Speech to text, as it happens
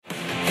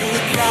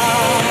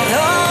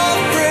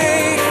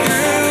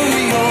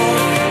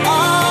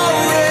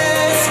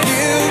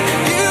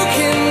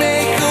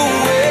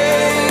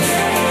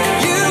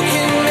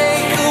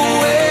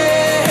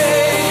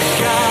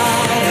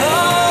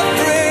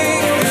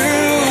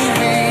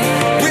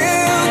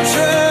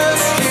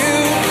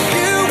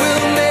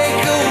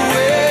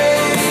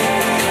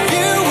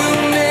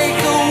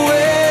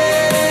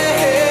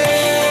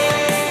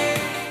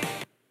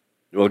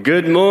Well,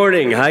 good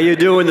morning. How you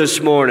doing this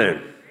morning?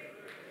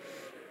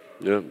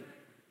 Yeah.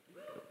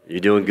 You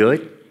doing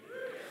good?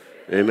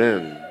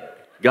 Amen.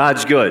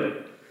 God's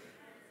good.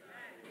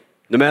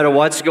 No matter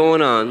what's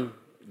going on,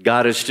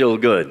 God is still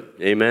good.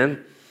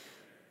 Amen.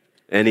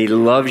 And He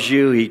loves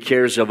you. He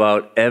cares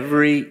about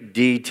every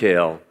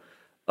detail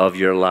of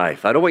your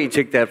life. I don't want you to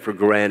take that for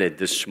granted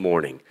this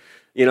morning.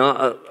 You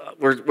know,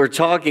 we're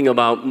talking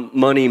about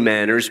money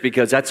manners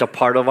because that's a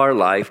part of our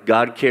life.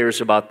 God cares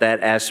about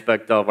that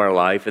aspect of our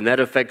life, and that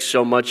affects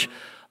so much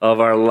of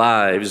our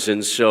lives.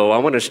 And so I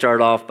want to start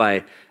off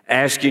by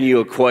asking you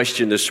a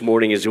question this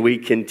morning as we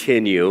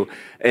continue.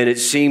 And it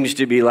seems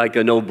to be like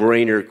a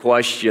no-brainer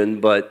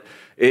question, but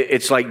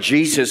it's like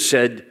Jesus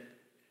said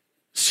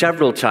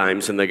several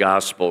times in the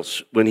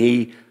Gospels when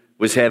He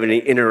was having an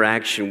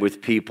interaction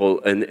with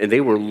people, and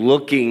they were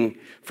looking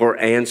for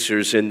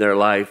answers in their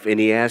life, and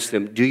He asked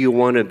them, do you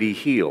want to be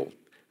healed?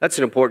 That's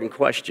an important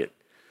question.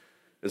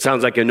 It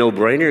sounds like a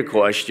no-brainer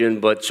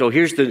question, but so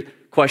here's the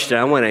question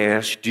I want to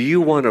ask. Do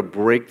you want a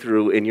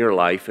breakthrough in your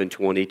life in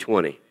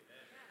 2020?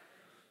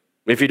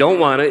 If you don't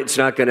want it, it's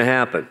not going to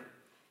happen.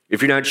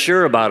 If you're not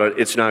sure about it,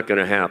 it's not going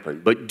to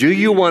happen. But do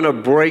you want a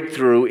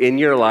breakthrough in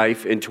your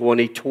life in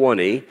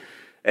 2020?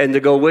 And to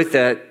go with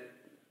that,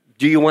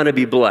 do you want to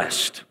be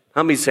blessed?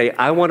 How many say,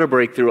 I want a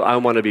breakthrough, I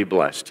want to be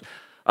blessed?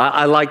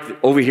 I like,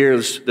 over here,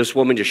 this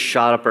woman just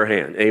shot up her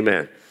hand.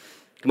 Amen.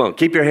 Come on,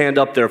 keep your hand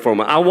up there for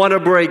me. I want a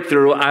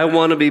breakthrough, I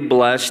want to be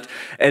blessed.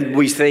 And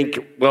we think,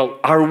 well,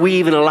 are we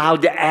even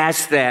allowed to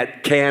ask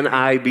that? Can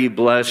I be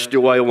blessed?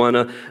 Do I want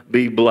to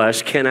be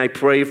blessed? Can I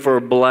pray for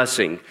a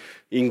blessing?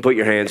 You can put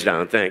your hands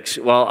down, thanks.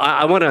 Well,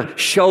 I want to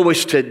show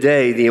us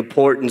today the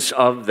importance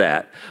of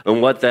that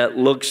and what that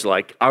looks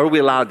like. Are we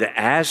allowed to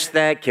ask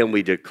that? Can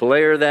we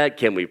declare that?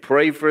 Can we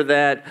pray for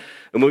that?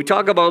 And when we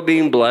talk about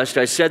being blessed,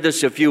 I said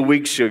this a few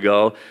weeks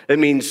ago, it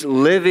means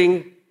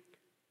living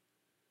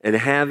and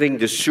having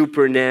the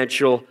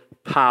supernatural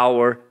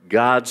power,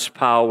 God's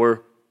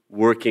power,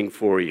 working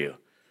for you.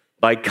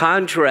 By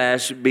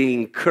contrast,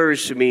 being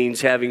cursed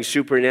means having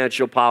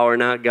supernatural power,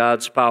 not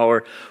God's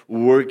power,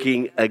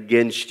 working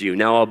against you.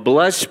 Now, a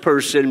blessed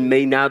person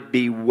may not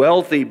be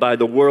wealthy by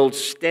the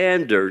world's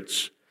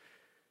standards,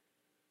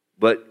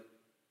 but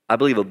I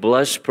believe a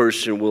blessed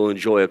person will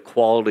enjoy a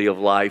quality of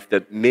life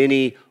that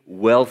many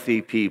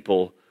wealthy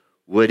people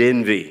would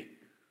envy.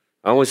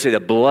 I want to say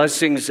the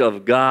blessings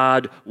of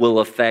God will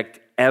affect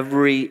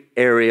every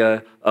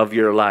area of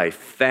your life.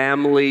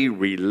 Family,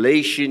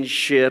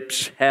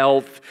 relationships,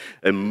 health,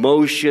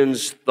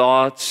 emotions,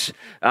 thoughts.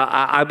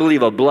 I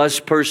believe a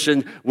blessed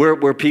person,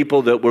 we're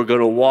people that we're going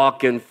to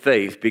walk in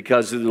faith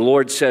because the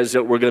Lord says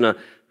that we're going to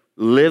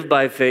live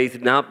by faith,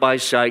 not by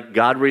sight.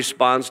 God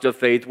responds to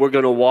faith. We're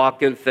going to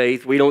walk in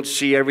faith. We don't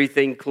see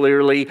everything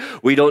clearly.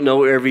 We don't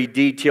know every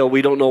detail.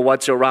 We don't know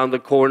what's around the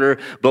corner,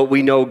 but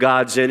we know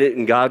God's in it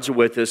and God's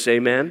with us.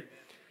 Amen.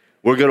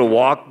 We're going to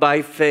walk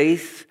by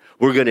faith.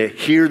 We're going to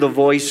hear the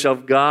voice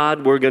of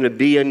God. We're going to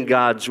be in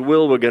God's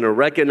will. We're going to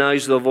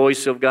recognize the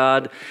voice of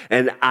God.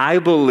 And I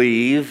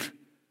believe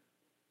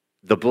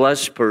the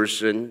blessed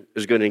person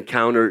is going to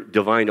encounter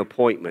divine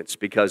appointments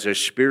because their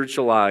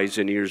spiritual eyes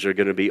and ears are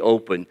going to be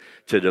open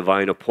to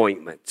divine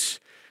appointments.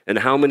 And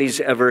how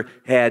many's ever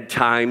had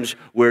times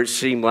where it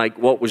seemed like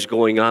what was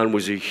going on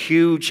was a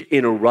huge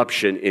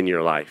interruption in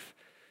your life?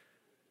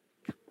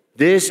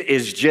 This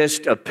is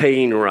just a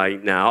pain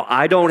right now.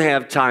 I don't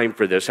have time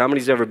for this. How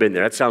many's ever been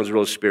there? That sounds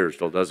real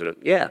spiritual, doesn't it?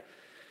 Yeah.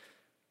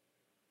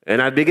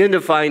 And I begin to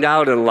find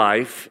out in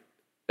life,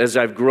 as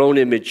I've grown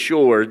and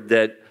matured,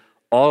 that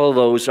all of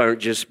those aren't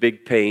just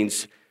big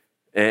pains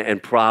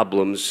and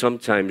problems.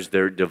 Sometimes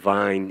they're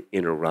divine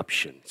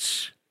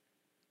interruptions.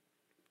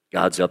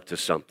 God's up to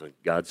something.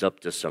 God's up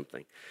to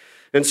something.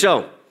 And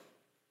so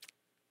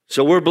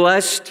we're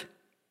blessed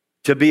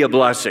to be a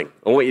blessing.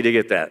 I want you to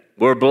get that.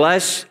 We're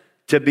blessed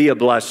to be a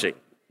blessing.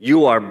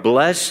 You are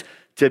blessed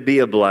to be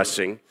a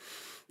blessing.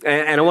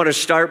 And I want to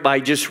start by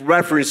just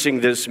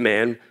referencing this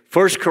man,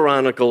 1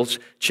 Chronicles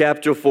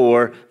chapter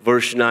 4,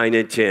 verse 9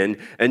 and 10.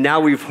 And now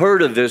we've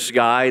heard of this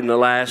guy in the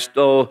last,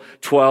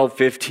 12,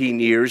 15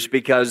 years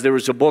because there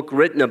was a book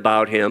written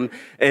about him.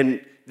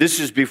 And this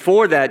is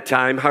before that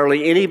time,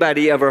 hardly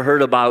anybody ever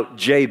heard about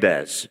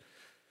Jabez.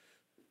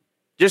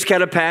 Just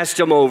kind of passed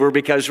him over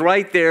because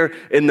right there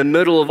in the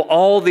middle of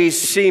all these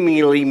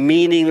seemingly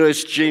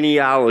meaningless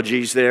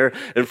genealogies there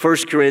in 1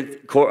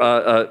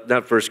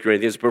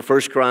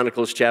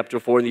 Chronicles chapter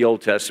 4 in the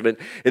Old Testament,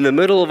 in the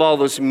middle of all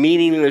those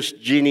meaningless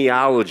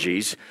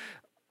genealogies,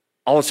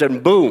 all of a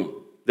sudden,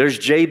 boom, there's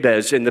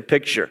Jabez in the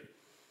picture.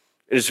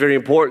 And it's very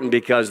important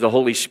because the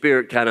Holy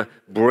Spirit kind of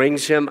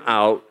brings him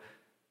out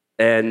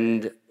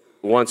and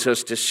wants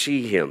us to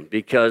see him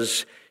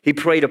because he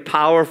prayed a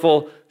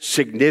powerful,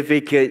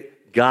 significant,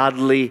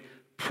 godly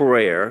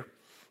prayer.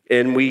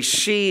 And we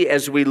see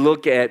as we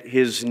look at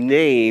his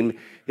name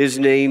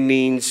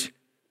means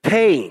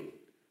pain.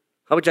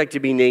 How would you like to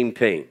be named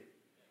Pain?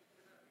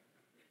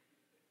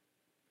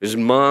 His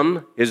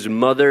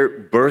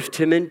mother birthed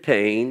him in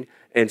pain,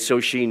 and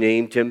so she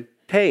named him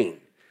Pain.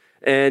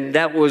 And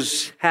that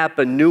was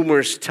happened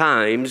numerous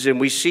times, and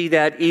we see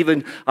that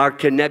even our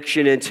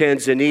connection in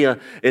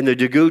Tanzania in the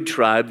Dagood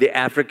tribe, the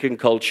African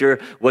culture,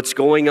 what's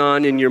going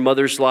on in your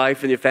mother's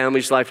life and your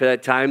family's life at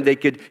that time, they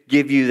could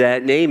give you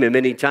that name, and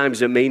many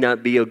times it may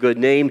not be a good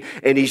name,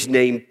 and he's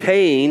named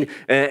Pain,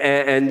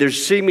 and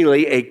there's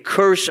seemingly a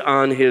curse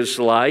on his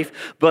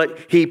life, but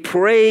he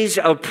prays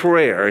a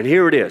prayer, and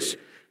here it is.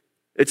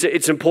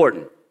 It's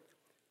important.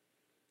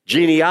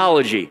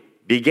 Genealogy.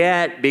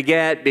 Begat,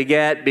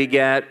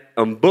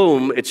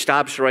 boom, it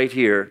stops right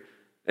here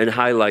and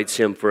highlights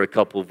him for a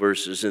couple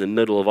verses in the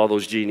middle of all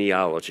those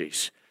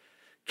genealogies.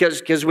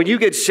 Because when you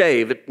get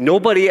saved,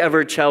 nobody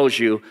ever tells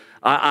you,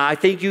 I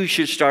think you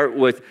should start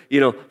with,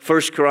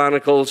 1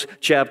 Chronicles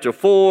chapter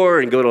 4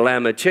 and go to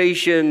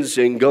Lamentations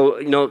and go,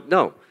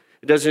 no,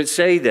 it doesn't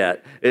say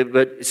that.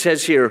 But it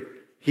says here,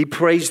 he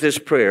prays this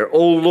prayer,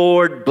 "O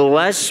Lord,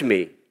 bless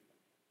me.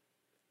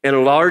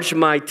 Enlarge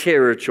my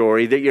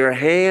territory, that your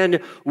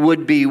hand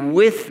would be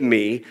with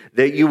me,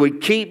 that you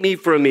would keep me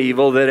from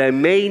evil, that I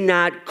may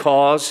not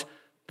cause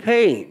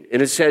pain."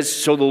 And it says,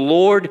 so the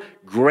Lord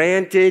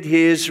granted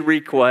his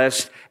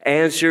request,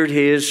 answered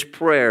his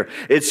prayer.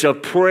 It's a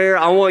prayer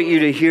I want you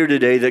to hear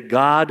today that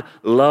God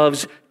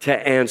loves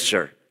to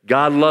answer.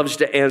 God loves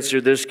to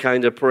answer this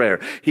kind of prayer.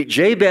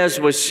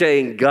 Jabez was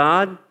saying,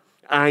 God,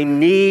 I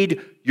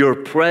need your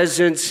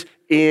presence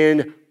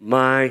in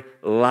my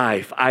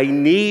life. I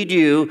need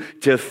you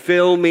to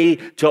fill me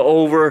to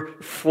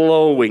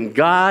overflowing.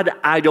 God,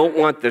 I don't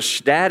want the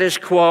status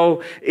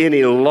quo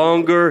any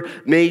longer.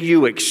 May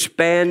you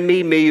expand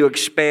me. May you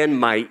expand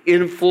my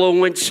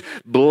influence.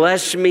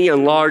 Bless me,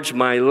 enlarge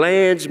my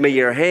lands. May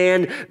your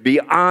hand be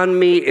on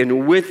me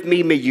and with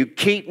me. May you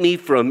keep me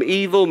from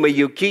evil. May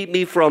you keep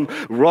me from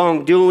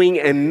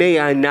wrongdoing. And may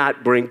I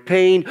not bring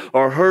pain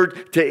or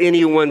hurt to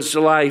anyone's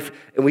life.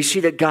 And we see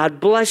that God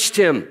blessed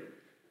him.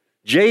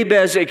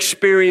 Jabez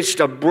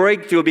experienced a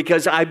breakthrough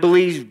because I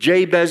believe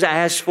Jabez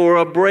asked for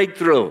a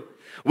breakthrough.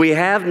 We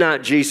have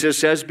not, Jesus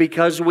says,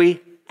 because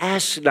we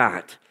ask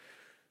not.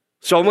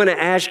 So I'm going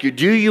to ask you,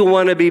 do you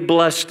want to be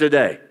blessed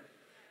today?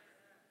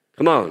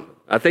 Come on.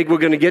 I think we're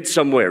going to get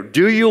somewhere.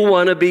 Do you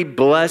want to be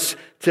blessed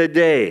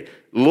today?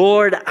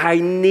 Lord, I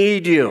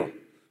need you.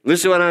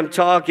 Listen to what I'm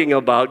talking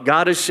about.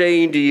 God is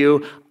saying to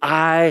you,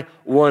 I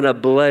want to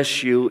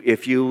bless you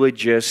if you would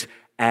just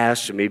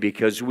ask me,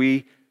 because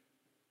we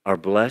are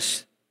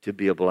blessed to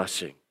be a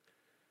blessing.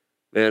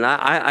 And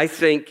I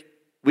think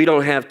we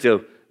don't have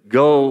to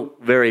go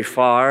very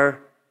far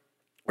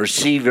or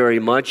see very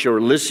much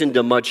or listen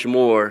to much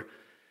more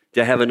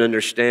to have an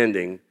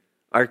understanding.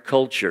 Our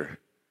culture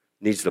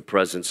needs the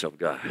presence of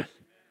God.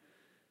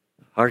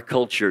 Our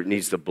culture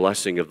needs the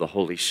blessing of the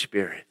Holy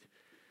Spirit.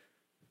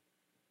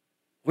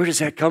 Where does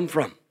that come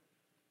from?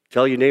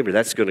 Tell your neighbor,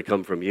 that's going to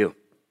come from you.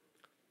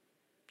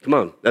 Come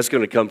on, that's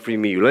going to come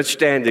from you. Let's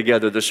stand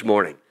together this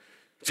morning.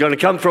 It's going to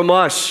come from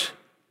us.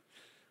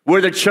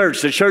 We're the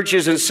church. The church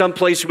isn't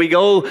someplace we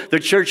go. The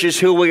church is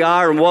who we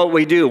are and what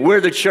we do.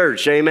 We're the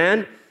church.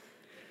 Amen?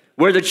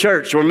 We're the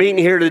church. We're meeting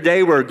here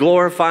today. We're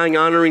glorifying,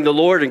 honoring the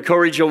Lord,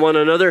 encouraging one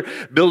another,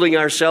 building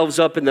ourselves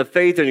up in the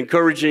faith and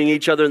encouraging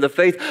each other in the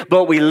faith.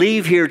 But we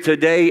leave here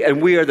today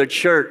and we are the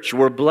church.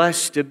 We're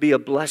blessed to be a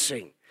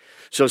blessing.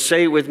 So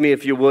say it with me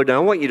if you would. And I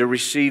want you to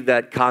receive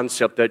that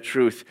concept, that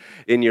truth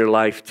in your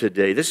life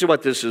today. This is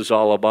what this is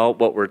all about,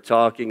 what we're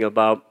talking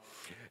about.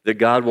 That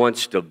God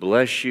wants to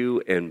bless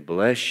you and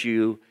bless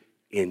you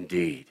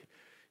indeed.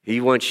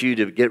 He wants you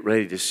to get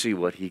ready to see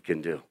what he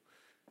can do.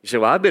 You say,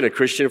 well, I've been a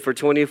Christian for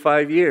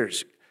 25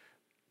 years.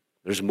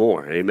 There's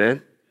more,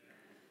 amen?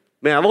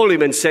 Man, I've only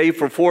been saved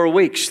for 4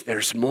 weeks.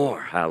 There's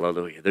more,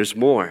 hallelujah. There's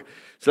more.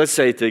 So let's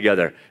say it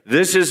together.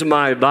 This is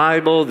my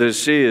Bible.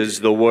 This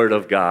is the Word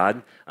of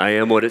God. I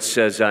am what it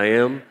says I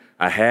am.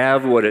 I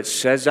have what it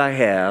says I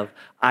have.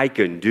 I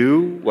can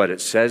do what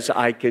it says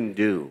I can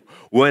do.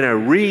 When I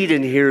read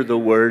and hear the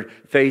word,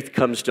 faith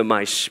comes to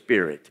my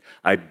spirit.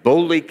 I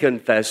boldly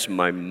confess,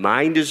 my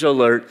mind is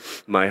alert,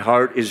 my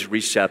heart is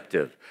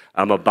receptive.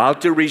 I'm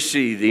about to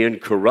receive the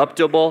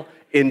incorruptible,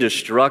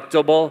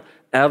 indestructible,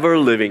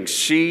 ever-living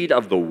seed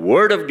of the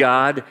Word of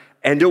God,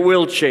 and it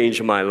will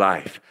change my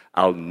life.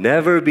 I'll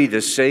never be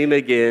the same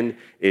again.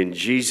 In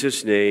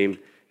Jesus' name,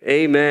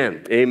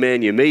 amen.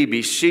 Amen. You may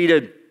be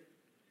seated.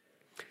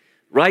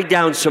 Write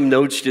down some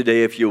notes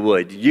today if you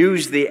would.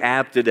 Use the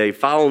app today.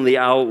 Follow the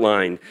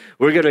outline.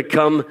 We're going to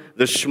come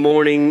this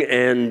morning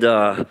and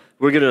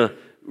we're going to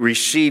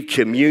receive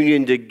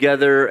communion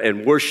together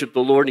and worship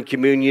the Lord in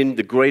communion,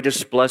 the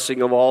greatest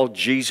blessing of all,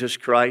 Jesus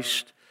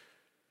Christ,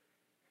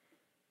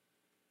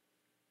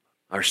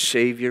 our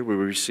Savior. We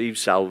receive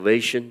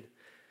salvation.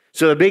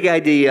 So the big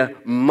idea,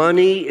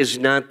 money is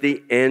not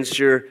the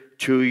answer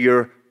to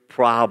your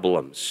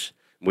problems.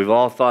 We've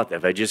all thought that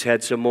if I just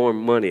had some more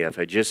money,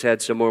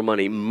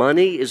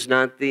 money is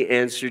not the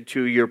answer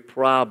to your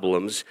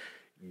problems.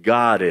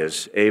 God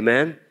is.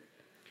 Amen?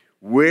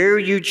 Where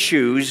you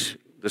choose,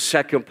 the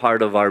second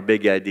part of our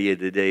big idea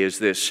today is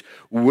this.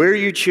 Where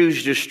you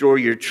choose to store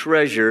your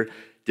treasure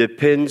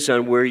depends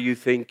on where you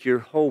think your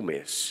home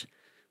is.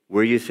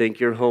 where you think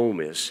your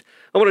home is.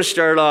 I want to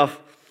start off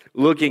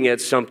looking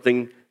at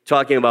something,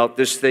 talking about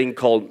this thing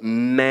called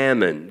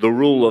mammon, the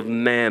rule of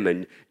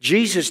mammon.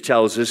 Jesus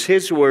tells us,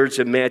 his words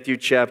in Matthew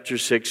chapter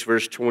 6,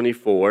 verse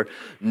 24,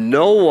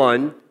 no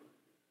one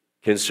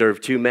can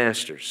serve two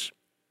masters.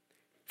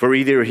 For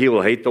either he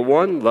will hate the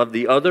one, love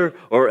the other,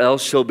 or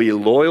else he'll be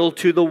loyal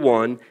to the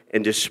one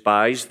and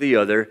despise the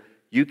other.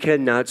 You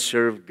cannot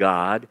serve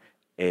God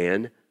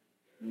and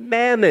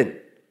mammon.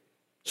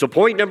 So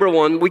point number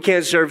one, we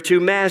can't serve two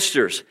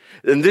masters.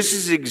 And this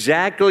is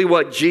exactly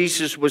what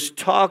Jesus was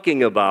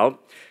talking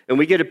about. And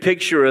we get a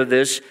picture of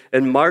this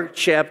in Mark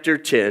chapter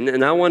 10.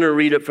 And I want to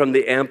read it from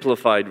the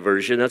Amplified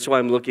Version. That's why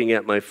I'm looking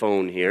at my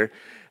phone here.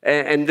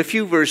 And the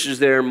few verses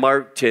there in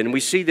Mark 10,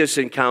 we see this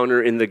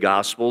encounter in the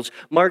Gospels.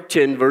 Mark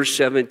 10, verse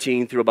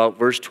 17 through about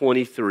verse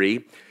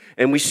 23.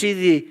 And we see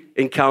the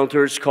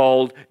encounter, it's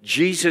called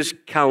Jesus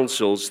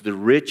Counsels the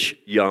Rich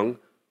Young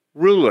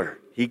Ruler.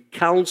 He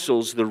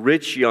counsels the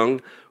rich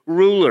young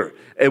ruler.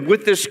 And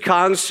with this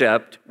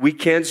concept, we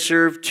can't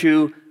serve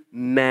two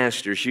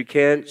masters. You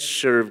can't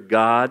serve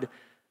God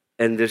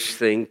and this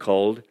thing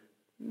called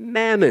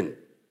mammon.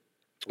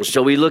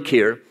 So we look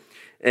here,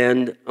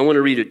 and I want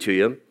to read it to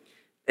you.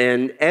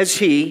 And as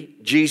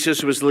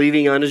Jesus, was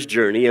leaving on his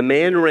journey, a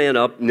man ran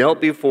up,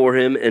 knelt before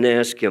him, and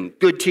asked him,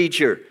 "Good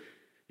teacher,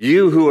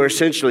 you who are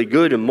essentially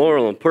good and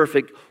moral and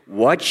perfect,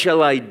 what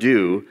shall I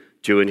do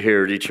to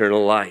inherit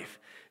eternal life?"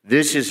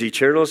 This is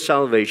eternal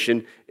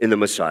salvation in the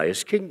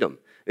Messiah's kingdom.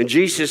 And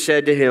Jesus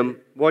said to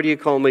him, "Why do you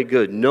call me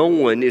good? No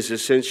one is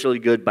essentially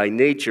good by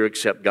nature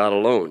except God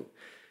alone.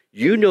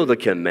 You know the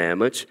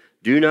commandments.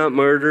 Do not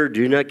murder,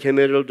 do not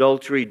commit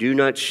adultery, do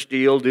not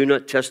steal, do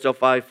not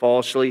testify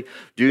falsely,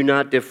 do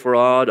not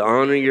defraud,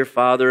 honor your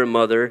father and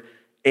mother."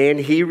 And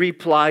he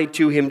replied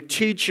to him,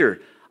 "Teacher,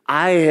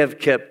 I have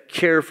kept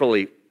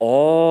carefully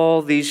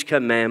all these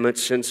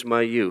commandments since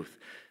my youth."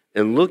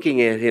 And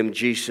looking at him,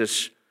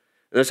 Jesus,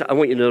 I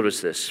want you to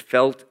notice this,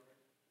 felt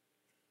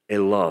a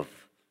love,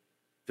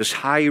 this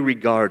high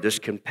regard, this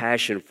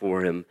compassion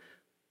for him.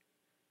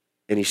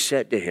 And he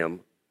said to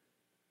him,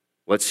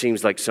 what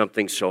seems like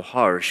something so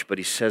harsh, but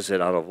he says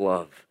it out of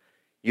love.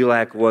 "You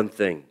lack one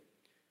thing.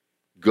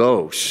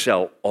 Go,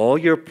 sell all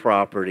your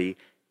property,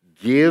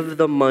 give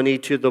the money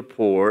to the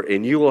poor,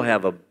 and you will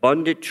have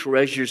abundant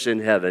treasures in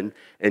heaven,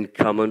 and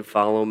come and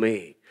follow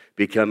me."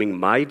 Becoming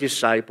my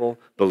disciple,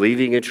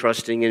 believing and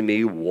trusting in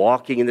me,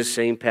 walking in the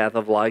same path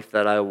of life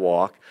that I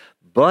walk.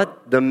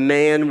 But the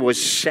man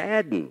was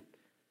saddened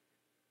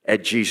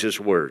at Jesus'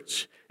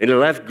 words, and he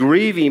left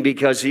grieving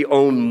because he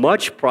owned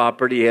much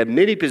property, had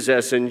many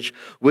possessions,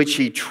 which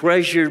he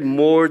treasured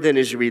more than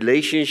his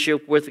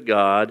relationship with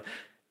God.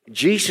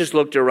 Jesus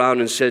looked around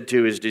and said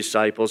to his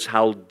disciples,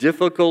 "How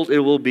difficult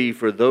it will be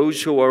for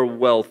those who are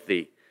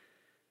wealthy,"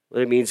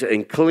 what it means,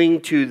 and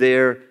cling to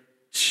their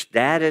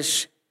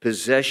status,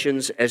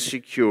 possessions as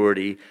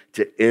security,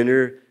 to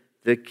enter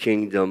the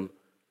kingdom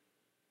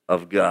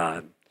of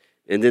God.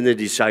 And then the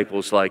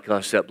disciples like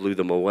us, that blew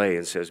them away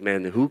and says,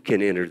 man, who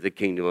can enter the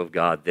kingdom of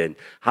God then?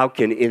 How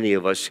can any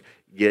of us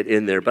get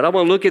in there? But I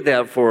want to look at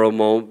that for a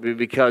moment,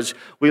 because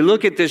we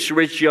look at this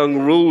rich young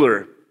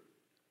ruler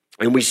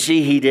and we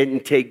see he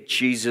didn't take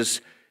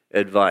Jesus'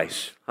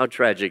 advice. How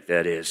tragic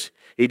that is.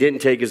 He didn't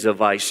take his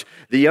advice.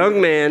 The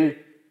young man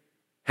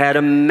had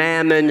a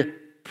mammon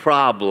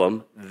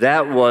problem.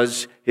 That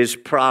was his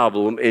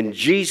problem. And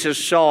Jesus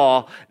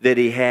saw that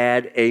he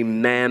had a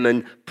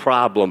mammon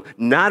problem,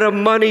 not a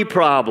money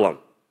problem.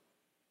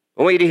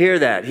 I want you to hear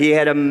that. He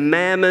had a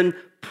mammon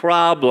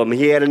problem.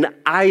 He had an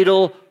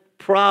idol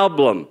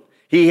problem.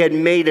 He had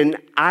made an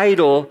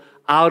idol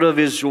out of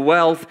his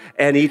wealth,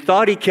 and he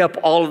thought he kept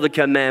all of the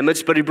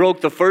commandments, but he broke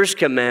the first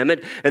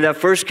commandment, and that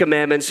first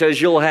commandment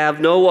says, "You'll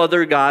have no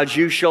other gods.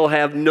 You shall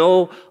have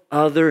no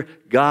other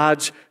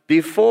gods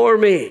before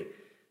me."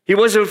 He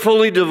wasn't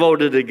fully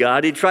devoted to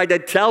God. He tried to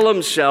tell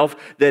himself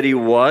that he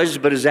was,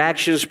 but his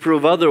actions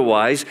prove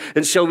otherwise.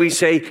 And so we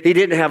say he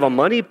didn't have a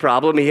money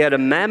problem. He had a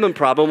mammon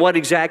problem. What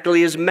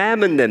exactly is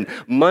mammon then?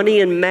 Money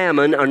and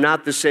mammon are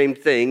not the same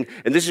thing.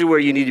 And this is where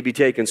you need to be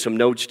taking some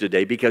notes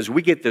today, because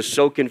we get this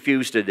so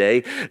confused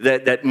today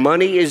that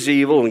money is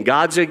evil and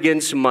God's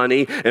against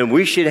money, and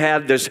we should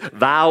have this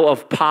vow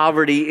of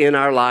poverty in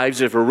our lives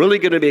if we're really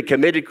going to be a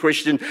committed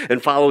Christian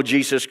and follow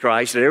Jesus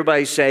Christ. And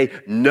everybody say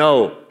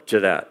no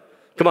to that.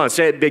 Come on,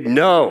 say it big,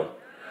 no.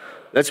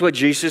 That's what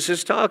Jesus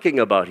is talking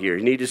about here.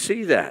 You need to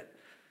see that.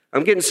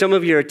 I'm getting some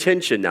of your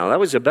attention now. That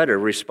was a better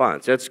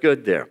response. That's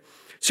good there.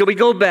 So we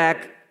go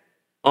back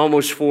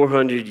almost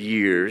 400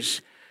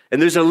 years,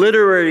 and there's a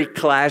literary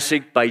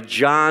classic by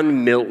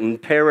John Milton,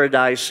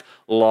 Paradise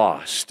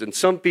Lost. And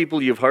some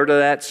people, you've heard of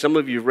that. Some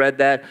of you have read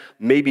that.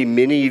 Maybe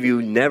many of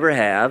you never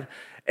have.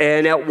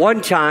 And at one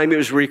time, it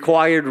was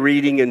required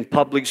reading in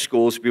public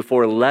schools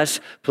before less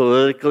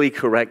politically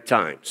correct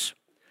times.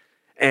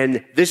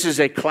 And this is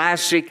a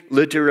classic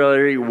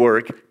literary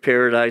work,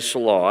 Paradise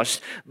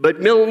Lost.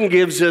 But Milton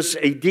gives us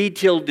a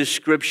detailed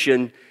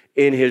description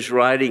in his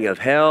writing of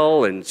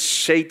hell and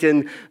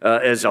Satan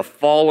as a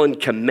fallen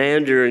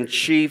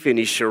commander-in-chief, and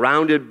he's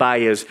surrounded by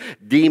his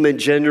demon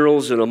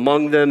generals, and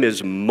among them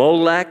is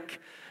Molech,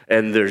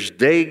 and there's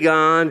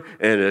Dagon,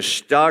 and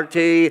Astarte,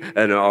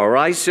 and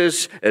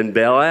Orisis, and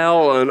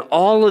Baal, and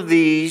all of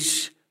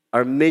these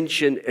are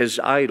mentioned as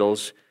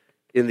idols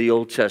in the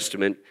Old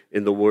Testament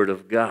in the Word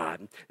of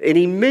God.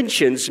 And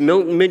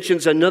Milton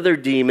mentions another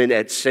demon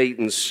at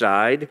Satan's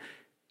side,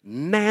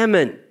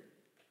 Mammon.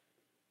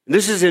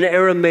 This is an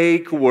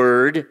Aramaic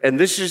word, and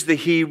this is the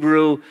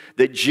Hebrew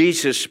that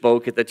Jesus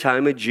spoke at the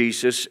time of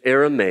Jesus,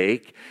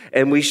 Aramaic.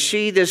 And we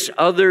see this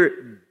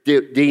other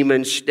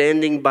demon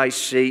standing by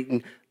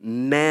Satan,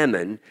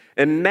 Mammon.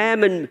 And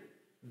Mammon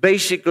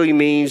basically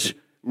means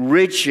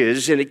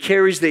riches, and it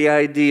carries the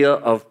idea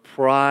of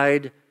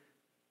pride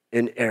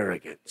and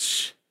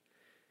arrogance.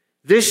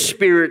 This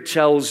spirit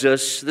tells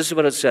us, this is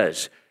what it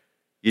says,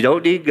 you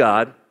don't need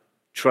God,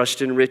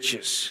 trust in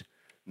riches.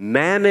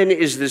 Mammon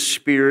is the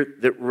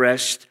spirit that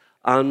rests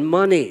on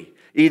money.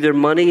 Either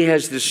money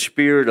has the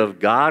spirit of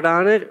God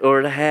on it,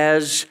 or it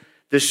has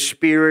the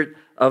spirit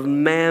of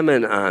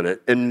mammon on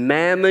it. And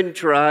mammon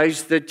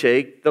tries to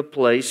take the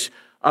place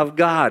of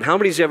God. How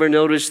many's ever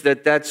noticed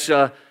that that's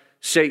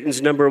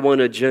Satan's number one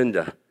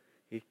agenda?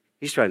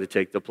 He's trying to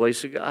take the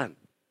place of God.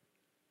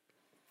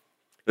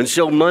 And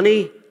so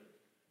money,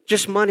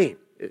 just money.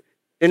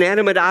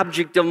 Inanimate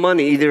object of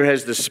money either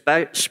has the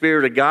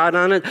Spirit of God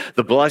on it,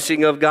 the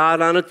blessing of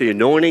God on it, the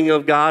anointing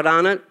of God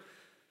on it.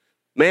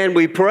 Man,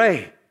 we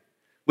pray.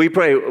 We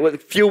pray. A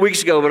few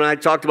weeks ago when I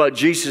talked about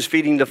Jesus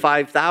feeding the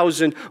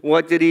 5,000,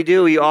 what did he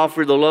do? He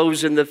offered the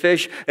loaves and the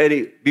fish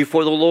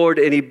before the Lord,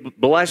 and he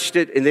blessed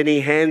it, and then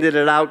he handed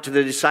it out to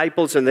the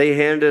disciples, and they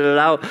handed it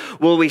out.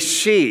 Well,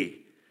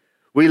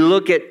 we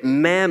look at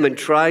mammon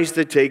tries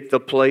to take the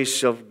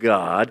place of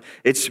God.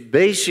 It's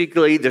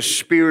basically the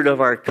spirit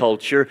of our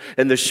culture,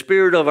 and the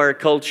spirit of our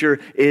culture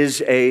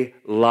is a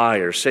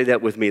liar. Say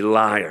that with me,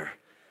 liar.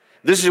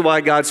 This is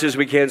why God says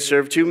we can't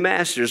serve two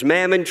masters.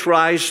 Mammon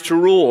tries to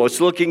rule.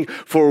 It's looking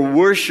for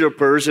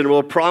worshipers and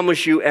will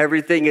promise you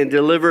everything and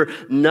deliver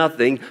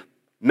nothing.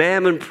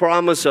 Mammon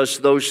promises us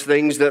those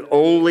things that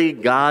only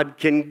God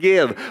can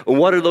give. And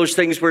what are those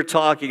things we're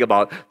talking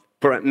about?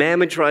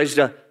 Mammon tries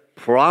to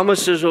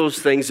promises those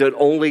things that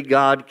only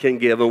God can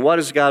give. And what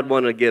does God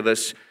want to give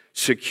us?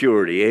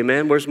 Security.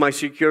 Amen? Where's my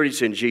security?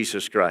 It's in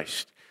Jesus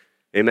Christ.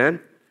 Amen?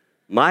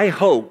 My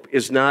hope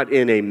is not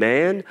in a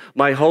man.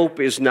 My hope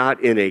is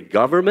not in a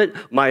government.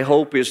 My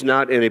hope is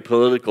not in a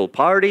political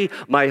party.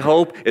 My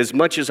hope, as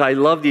much as I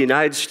love the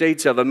United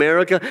States of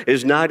America,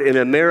 is not in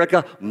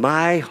America.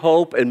 My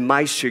hope and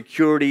my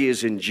security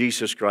is in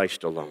Jesus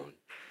Christ alone.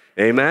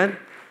 Amen?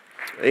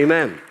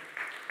 Amen.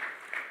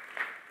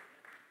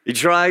 He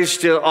tries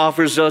to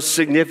offers us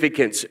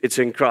significance. It's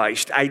in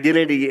Christ.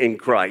 Identity in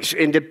Christ.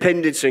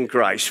 Independence in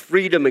Christ.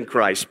 Freedom in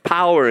Christ.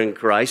 Power in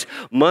Christ.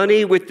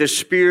 Money with the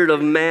spirit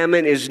of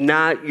mammon is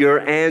not your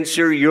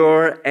answer.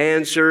 Your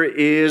answer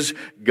is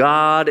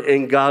God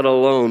and God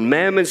alone.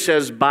 Mammon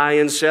says buy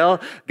and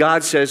sell.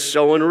 God says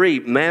sow and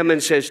reap.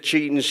 Mammon says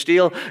cheat and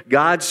steal.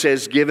 God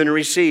says give and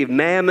receive.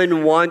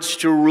 Mammon wants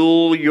to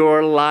rule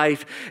your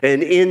life.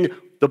 And in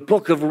the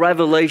book of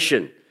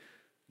Revelation,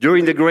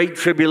 during the Great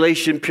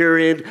Tribulation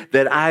period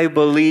that I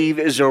believe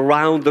is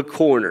around the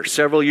corner.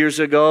 Several years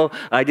ago,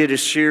 I did a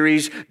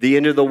series, The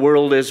End of the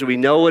World as We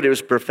Know It. It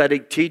was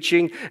prophetic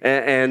teaching,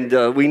 and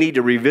we need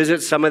to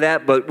revisit some of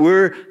that, but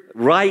we're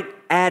right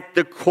at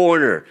the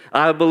corner,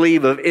 I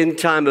believe, of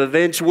end-time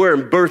events. We're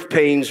in birth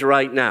pains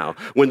right now.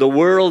 When the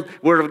Word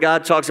of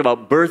God talks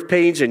about birth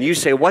pains, and you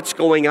say, what's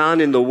going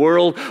on in the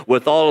world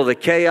with all of the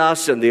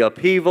chaos and the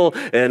upheaval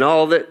and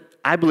all that?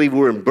 I believe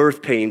we're in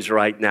birth pains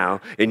right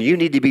now, and you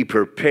need to be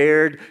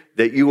prepared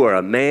that you are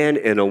a man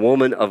and a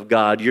woman of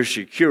God. Your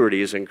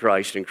security is in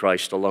Christ and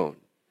Christ alone.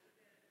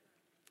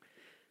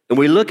 And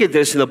we look at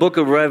this in the book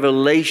of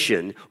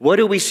Revelation. What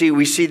do we see?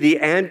 We see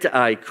the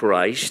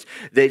Antichrist,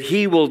 that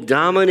he will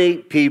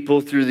dominate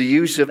people through the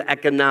use of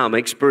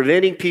economics,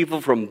 preventing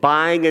people from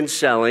buying and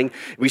selling.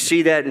 We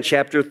see that in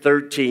chapter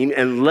 13,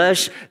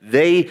 unless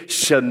they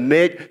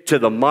submit to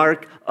the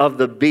mark of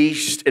the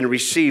beast and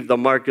receive the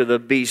mark of the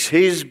beast.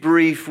 His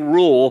brief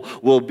rule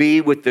will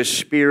be with the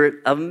spirit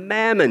of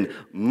mammon.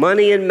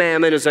 Money and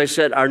mammon, as I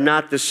said, are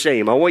not the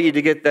same. I want you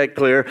to get that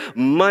clear.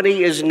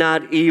 Money is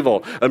not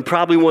evil. And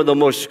probably one of the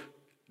most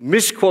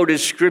misquoted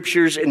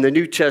scriptures in the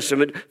New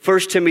Testament, 1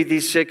 Timothy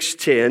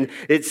 6:10,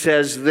 it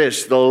says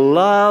this, the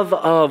love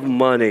of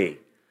money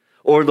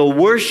or the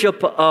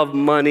worship of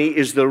money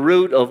is the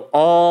root of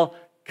all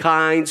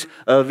kinds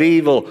of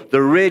evil.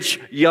 The rich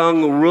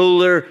young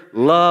ruler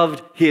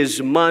loved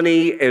his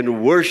money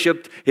and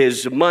worshiped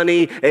his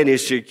money, and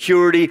his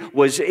security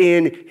was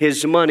in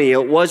his money.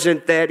 It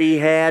wasn't that he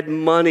had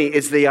money.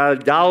 It's the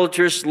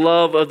idolatrous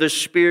love of the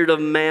spirit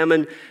of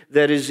mammon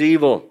that is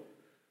evil.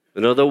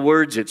 In other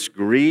words, it's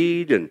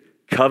greed and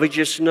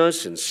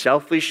covetousness and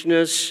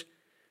selfishness.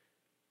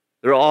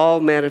 They're all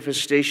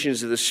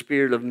manifestations of the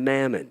spirit of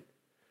mammon.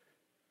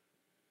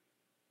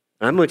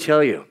 I'm going to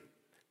tell you,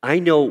 I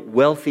know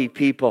wealthy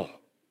people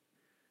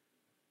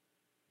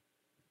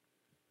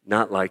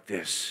not like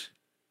this.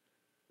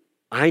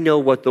 I know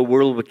what the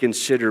world would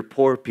consider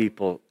poor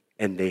people,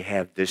 and they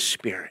have this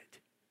spirit.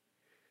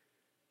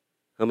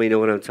 How many know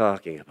what I'm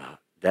talking about?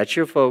 That's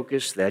your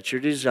focus, that's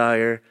your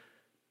desire,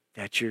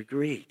 that's your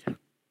greed.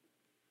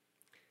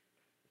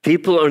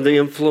 People under the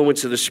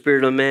influence of the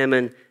spirit of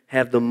mammon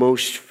have the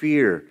most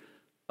fear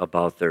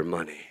about their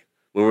money.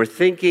 When we're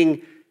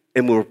thinking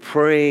and we're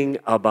praying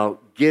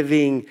about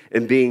giving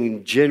and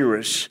being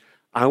generous,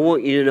 I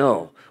want you to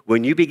know,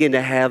 when you begin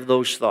to have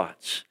those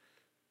thoughts,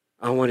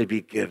 I want to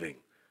be giving,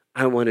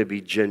 I want to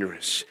be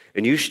generous,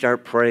 and you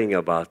start praying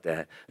about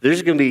that,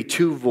 there's going to be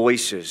two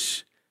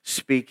voices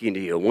speaking to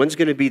you. One's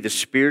going to be the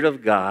Spirit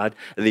of God,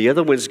 and the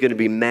other one's going to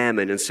be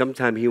mammon, and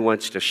sometimes he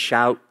wants to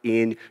shout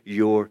in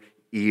your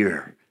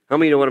ear. How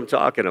many know what I'm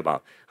talking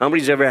about? How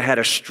many's ever had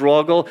a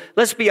struggle?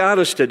 Let's be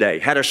honest today.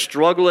 Had a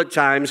struggle at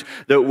times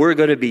that we're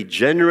going to be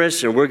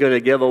generous and we're going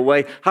to give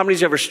away. How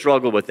many's ever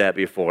struggled with that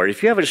before?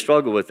 If you haven't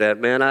struggled with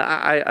that, man,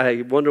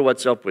 I wonder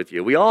what's up with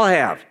you. We all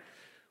have.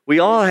 We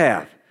all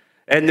have.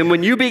 And then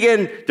when you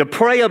begin to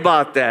pray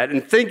about that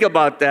and think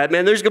about that,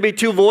 man, there's going to be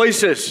two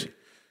voices,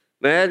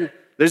 man.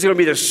 There's going to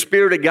be the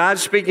Spirit of God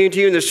speaking to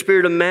you and the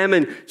Spirit of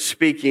mammon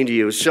speaking to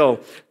you.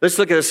 So let's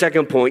look at the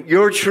second point.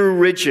 Your true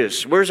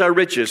riches. Where's our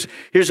riches?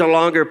 Here's a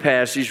longer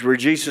passage where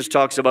Jesus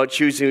talks about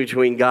choosing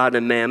between God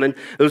and mammon.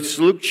 It's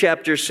Luke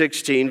chapter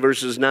 16,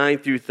 verses 9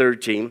 through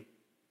 13.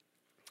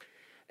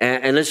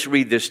 And let's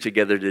read this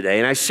together today.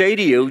 And I say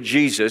to you,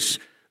 Jesus,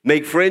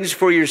 make friends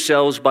for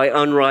yourselves by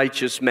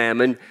unrighteous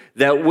mammon,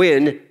 that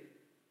when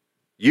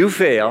you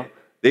fail,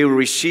 they will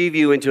receive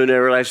you into an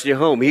everlasting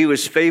home. He who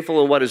is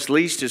faithful in what is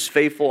least is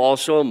faithful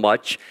also in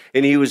much,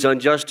 and he who is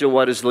unjust in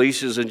what is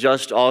least is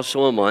unjust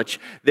also in much.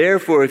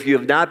 Therefore, if you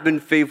have not been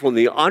faithful in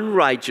the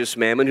unrighteous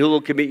mammon, who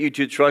will commit you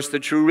to trust the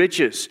true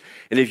riches?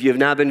 And if you have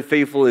not been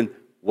faithful in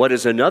what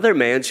is another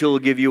man's, he will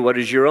give you what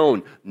is your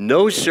own.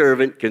 No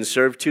servant can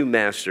serve two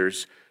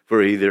masters,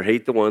 for either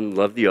hate the one,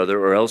 love the other,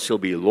 or else he'll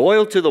be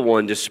loyal to the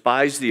one,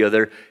 despise the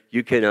other.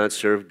 You cannot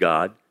serve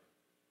God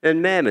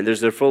and mammon.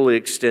 There's the full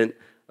extent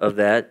of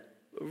that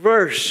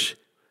verse.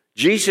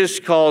 Jesus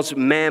calls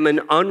mammon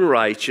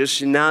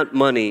unrighteous, not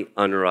money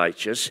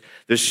unrighteous.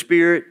 The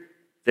spirit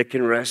that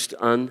can rest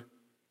on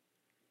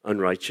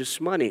unrighteous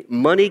money.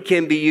 Money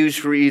can be used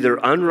for either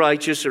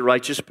unrighteous or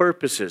righteous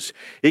purposes.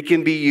 It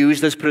can be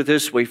used, let's put it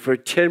this way, for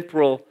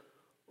temporal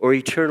or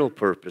eternal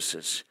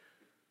purposes.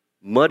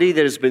 Money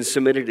that has been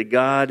submitted to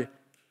God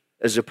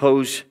as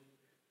opposed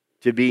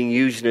to being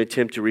used in an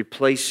attempt to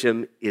replace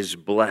Him is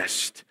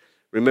blessed.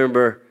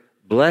 Remember,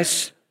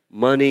 blessed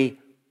money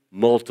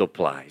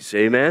multiplies.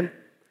 Amen?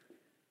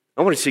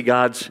 I want to see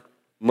God's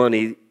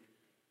money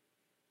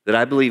that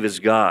I believe is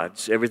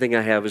God's. Everything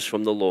I have is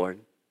from the Lord.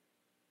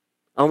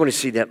 I want to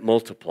see that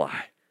multiply,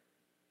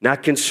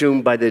 not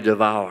consumed by the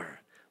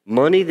devourer.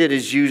 Money that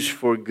is used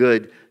for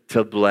good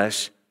to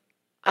bless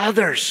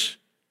others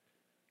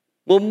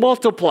will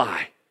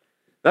multiply.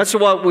 That's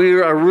what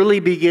we are really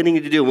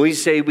beginning to do. When we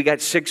say we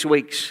got 6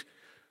 weeks,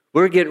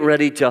 we're getting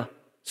ready to,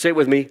 say it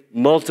with me,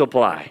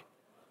 multiply.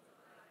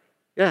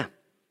 Yeah.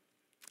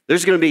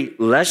 There's going to be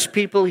less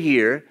people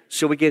here,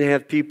 so we can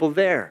have people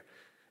there.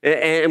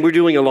 And we're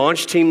doing a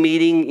launch team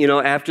meeting,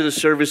 after the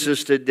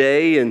services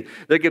today, and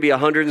there could be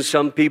 100 and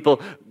some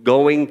people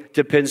going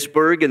to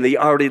Pittsburgh, and they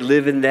already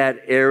live in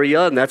that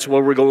area, and that's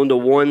where we're going to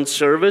one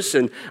service,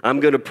 and I'm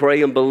going to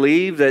pray and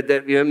believe that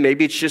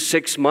maybe it's just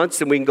 6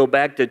 months, and we can go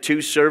back to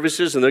 2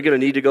 services, and they're going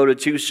to need to go to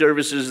 2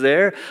 services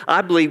there.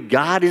 I believe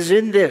God is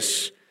in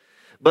this.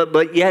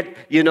 But yet,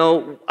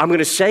 I'm going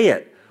to say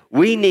it.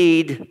 We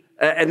need,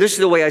 and this is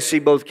the way I see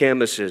both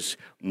campuses,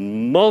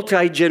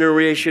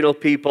 multi-generational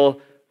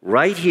people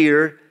right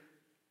here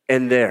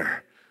and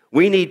there.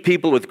 We need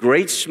people with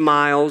great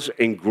smiles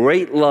and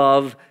great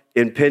love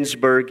in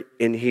Pittsburgh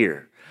and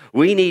here.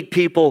 We need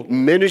people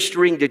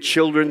ministering to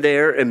children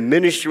there and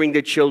ministering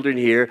to children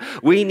here.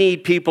 We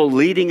need people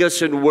leading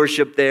us in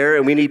worship there,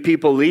 and we need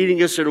people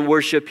leading us in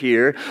worship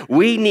here.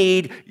 We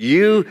need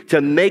you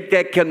to make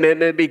that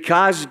commitment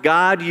because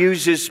God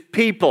uses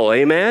people.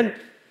 Amen?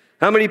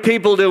 How many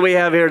people do we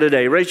have here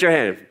today? Raise your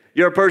hand.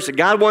 You're a person.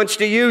 God wants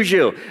to use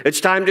you. It's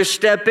time to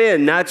step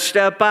in, not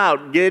step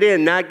out. Get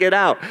in, not get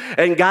out.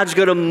 And God's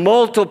going to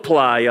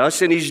multiply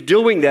us, and He's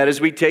doing that as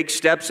we take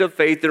steps of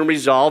faith and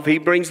resolve. He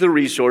brings the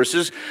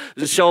resources.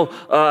 So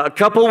a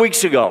couple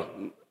weeks ago,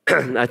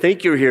 I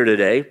think you're here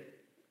today,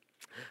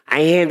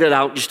 I handed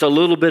out just a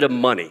little bit of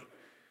money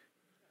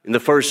in the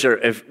first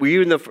service. Were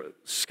you in the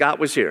Scott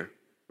was here,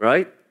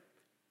 right?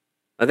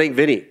 I think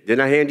Vinny.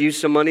 Didn't I hand you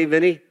some money,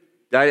 Vinny?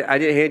 I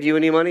didn't hand you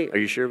any money? Are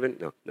you sure, Vinny?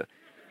 No.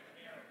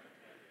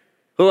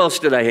 Who else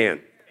did I hand?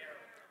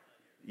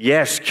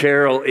 Yes,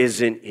 Carol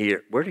isn't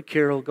here. Where did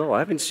Carol go? I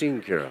haven't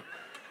seen Carol.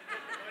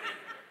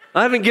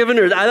 I haven't given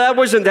her, that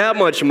wasn't that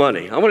much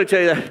money. I want to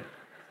tell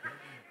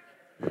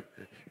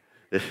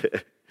you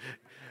that.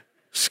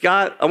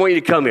 Scott, I want you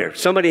to come here.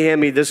 Somebody hand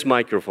me this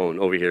microphone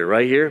over here,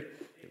 right here.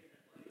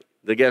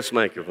 The guest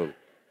microphone.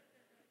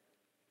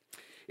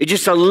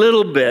 just a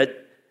little bit.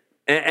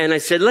 And I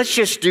said, let's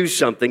just do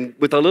something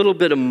with a little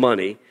bit of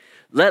money.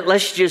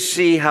 Let's just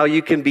see how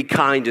you can be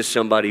kind to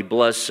somebody,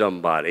 bless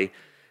somebody.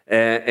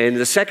 And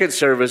the second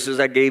services,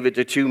 I gave it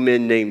to two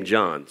men named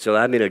John. So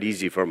I made it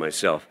easy for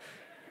myself.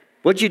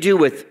 What'd you do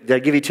with, did I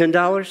give you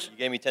 $10? You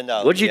gave me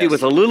 $10. What'd you do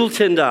with a little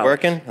 $10?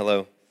 Working?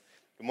 Hello.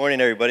 Good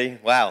morning, everybody.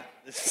 Wow.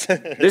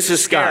 This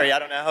is scary. Scott. I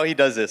don't know how he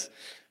does this.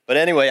 But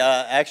anyway,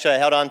 actually, I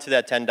held on to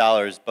that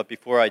 $10. But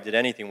before I did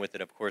anything with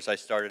it, of course, I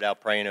started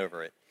out praying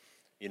over it.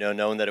 You know,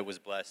 knowing that it was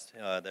blessed,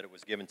 that it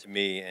was given to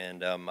me,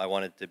 and I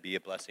wanted to be a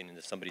blessing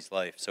into somebody's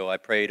life. So I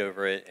prayed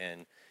over it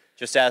and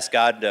just asked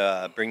God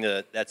to bring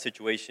that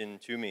situation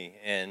to me.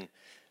 And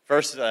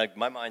first,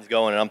 my mind's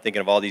going, and I'm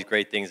thinking of all these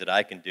great things that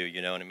I can do,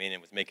 you know what I mean?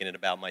 It was making it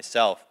about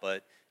myself.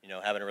 But, you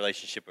know, having a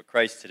relationship with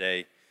Christ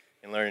today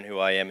and learning who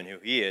I am and who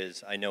He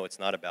is, I know it's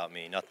not about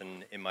me.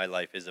 Nothing in my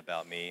life is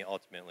about me.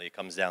 Ultimately, it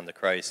comes down to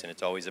Christ, and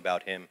it's always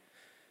about Him.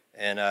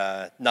 And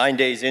 9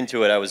 days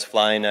into it, I was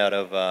flying out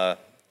of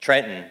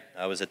Trenton.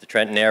 I was at the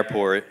Trenton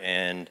airport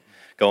and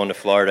going to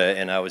Florida,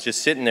 and I was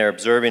just sitting there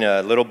observing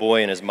a little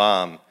boy and his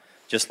mom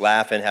just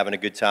laughing, having a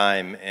good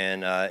time,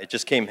 and it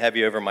just came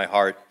heavy over my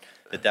heart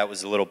that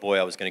was the little boy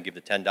I was going to give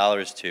the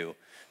 $10 to.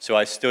 So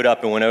I stood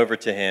up and went over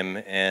to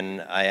him, and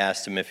I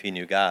asked him if he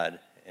knew God,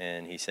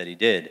 and he said he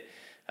did.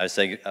 I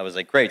was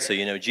like, great, so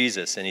you know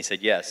Jesus? And he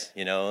said, yes,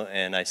 you know,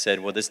 and I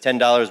said, well, this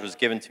 $10 was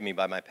given to me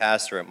by my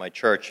pastor at my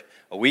church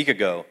a week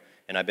ago,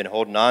 and I've been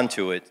holding on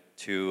to it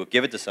to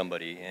give it to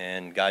somebody,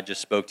 and God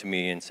just spoke to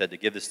me and said to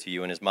give this to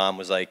you, and his mom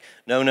was like,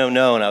 no, no,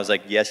 no, and I was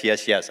like, yes,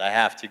 yes, yes, I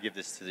have to give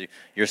this to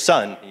your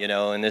son, you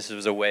know, and this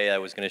was a way I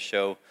was going to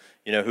show,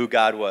 you know, who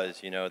God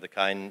was, you know, the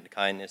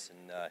kindness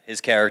and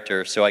His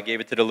character. So I gave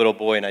it to the little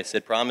boy, and I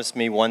said, promise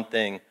me one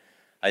thing.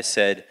 I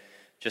said,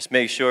 just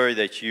make sure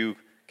that you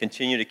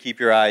continue to keep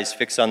your eyes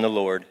fixed on the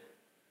Lord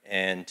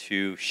and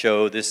to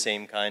show this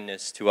same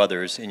kindness to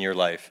others in your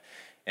life.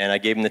 And I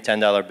gave him the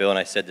 $10 bill, and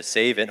I said to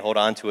save it, hold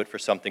on to it for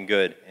something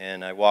good.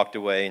 And I walked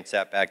away and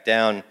sat back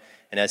down,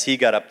 and as he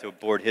got up to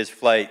board his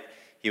flight,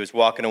 he was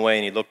walking away,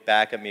 and he looked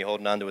back at me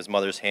holding on to his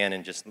mother's hand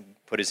and just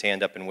put his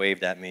hand up and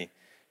waved at me.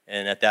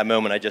 And at that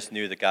moment, I just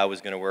knew that God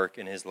was going to work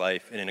in his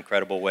life in an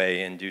incredible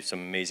way and do some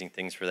amazing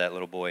things for that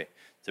little boy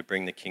to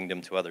bring the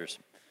kingdom to others.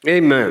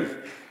 Amen.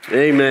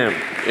 Amen.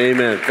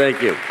 Amen.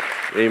 Thank you.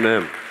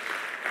 Amen.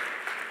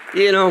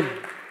 You know,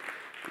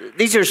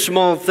 these are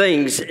small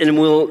things, and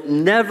we'll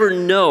never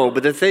know.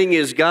 But the thing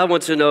is, God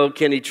wants to know,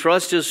 can He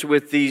trust us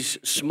with these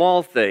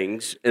small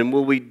things, and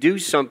will we do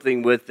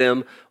something with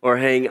them or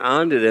hang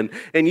on to them?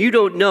 And you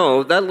don't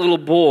know, that little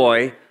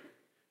boy,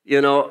 you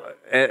know,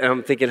 and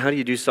I'm thinking, how do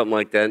you do something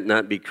like that and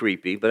not be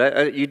creepy?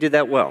 But you did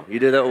that well. You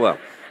did that well.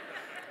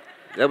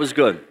 That was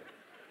good.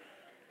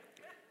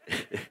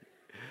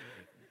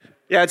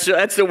 Yeah,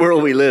 that's the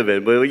world we live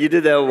in, but you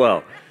did that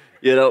well.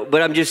 You know,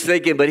 but I'm just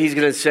thinking, but he's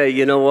going to say,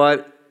 you know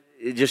what?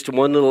 Just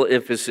one little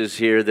emphasis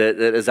here that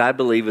as I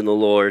believe in the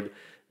Lord,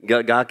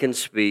 God can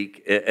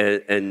speak,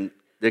 and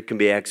there can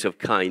be acts of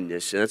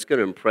kindness, and that's going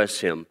to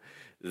impress Him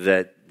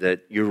that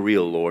you're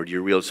real, Lord,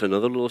 you're real. So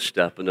another little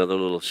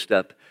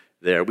step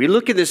there. We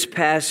look at this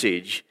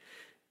passage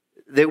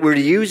that we're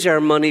to use our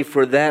money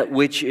for that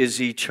which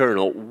is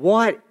eternal.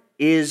 What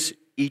is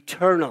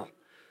eternal?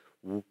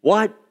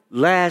 What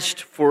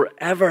lasts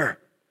forever?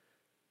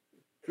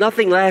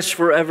 Nothing lasts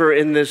forever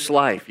in this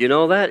life. You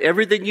know that?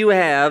 Everything you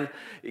have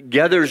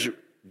gathers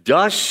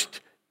dust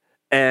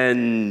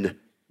and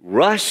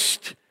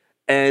rust,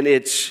 and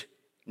it's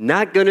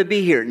not going to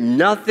be here.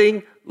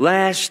 Nothing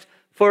lasts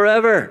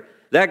forever.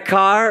 That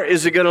car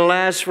isn't going to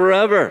last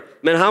forever.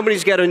 Man, how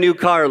many's got a new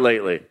car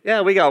lately?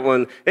 Yeah, we got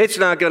one. It's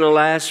not going to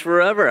last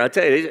forever. I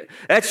tell you,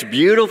 that's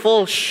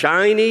beautiful,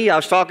 shiny. I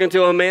was talking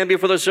to a man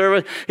before the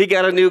service. He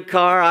got a new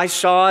car. I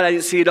saw it. I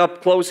didn't see it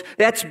up close.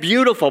 That's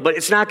beautiful, but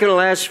it's not going to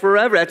last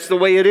forever. That's the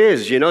way it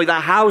is. You know, the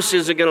house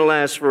isn't going to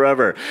last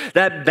forever.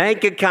 That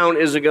bank account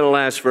isn't going to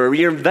last forever.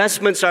 Your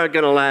investments aren't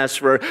going to last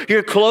forever.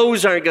 Your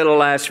clothes aren't going to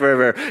last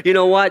forever. You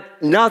know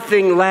what?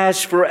 Nothing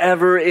lasts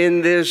forever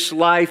in this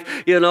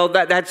life. You know,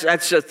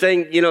 that's the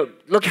thing. You know,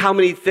 look how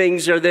many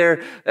things are there.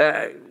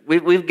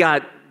 We've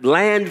got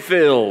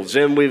landfills,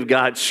 and we've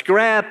got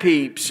scrap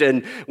heaps,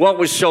 and what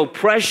was so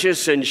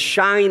precious and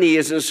shiny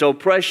isn't so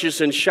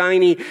precious and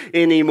shiny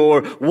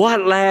anymore.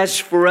 What lasts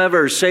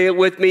forever? Say it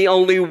with me.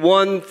 Only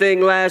one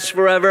thing lasts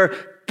forever.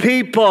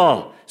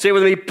 People. Say it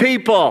with me.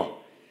 People.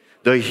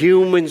 The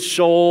human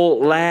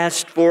soul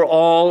lasts for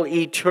all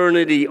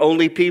eternity.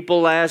 Only people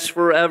last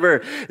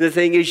forever. The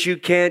thing is, you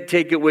can't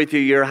take it with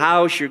you. Your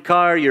house, your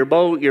car, your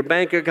boat, your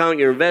bank account,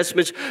 your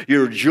investments,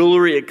 your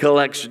jewelry, it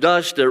collects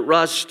dust, it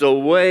rusts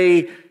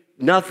away.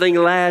 Nothing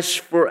lasts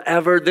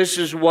forever. This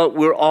is what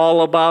we're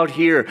all about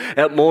here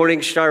at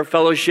Morning Star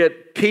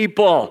Fellowship.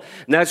 People.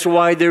 And that's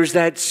why there's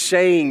that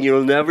saying,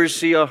 you'll never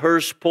see a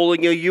hearse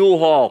pulling a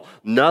U-Haul.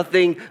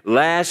 Nothing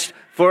lasts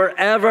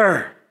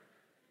forever.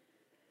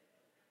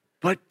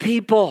 But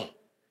people,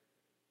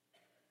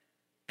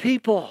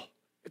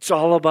 it's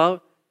all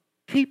about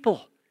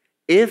people.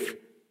 If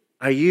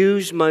I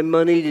use my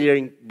money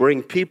to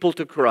bring people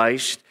to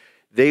Christ.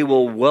 They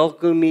will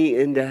welcome me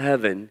into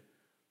heaven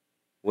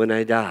when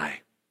I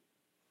die.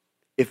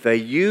 If I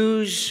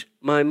use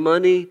my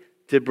money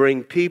to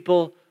bring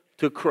people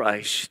to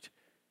Christ,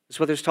 that's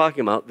what it's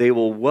talking about. They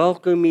will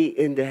welcome me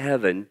into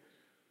heaven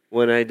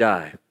when I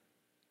die.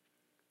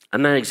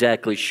 I'm not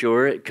exactly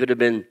sure. It could have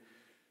been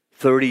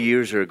 30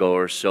 years ago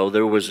or so.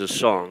 There was a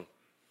song.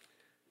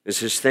 It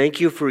says, thank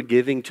you for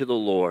giving to the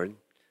Lord.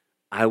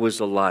 I was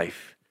a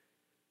life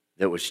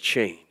that was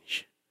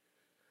changed.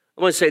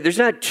 I want to say there's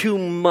not too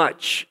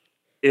much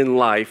in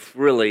life,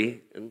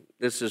 really, and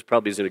this is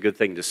probably isn't a good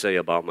thing to say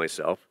about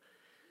myself,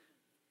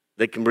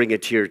 that can bring a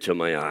tear to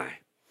my eye.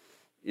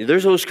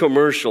 There's those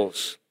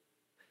commercials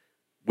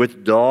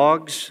with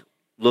dogs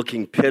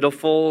looking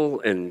pitiful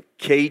and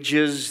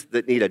cages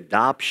that need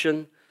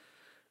adoption.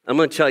 I'm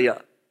going to tell you,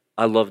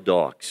 I love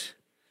dogs.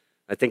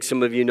 I think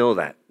some of you know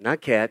that.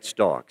 Not cats,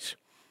 dogs.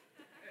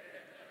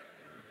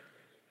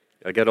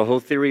 I got a whole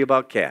theory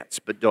about cats,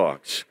 but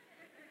dogs.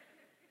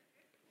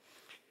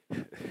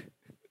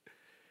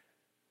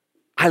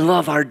 I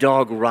love our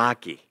dog,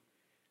 Rocky.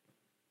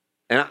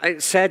 And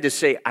it's sad to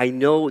say, I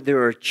know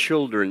there are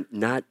children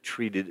not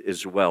treated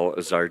as well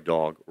as our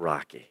dog,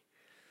 Rocky.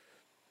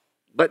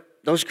 But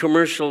those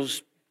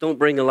commercials don't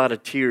bring a lot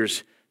of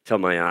tears to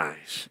my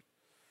eyes.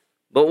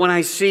 But when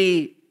I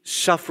see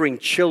suffering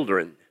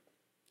children,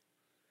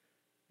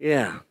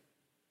 yeah,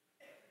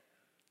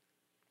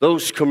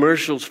 those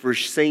commercials for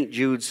St.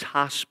 Jude's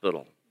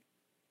Hospital,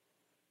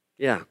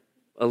 yeah,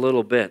 a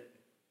little bit.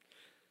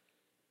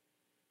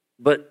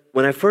 But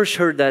when I first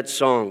heard that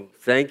song,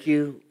 thank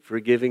you for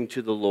giving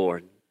to the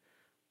Lord,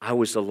 I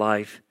was a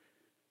life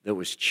that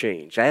was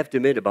changed. I have to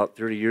admit, about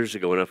 30 years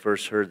ago when I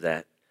first heard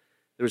that,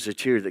 there was a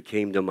tear that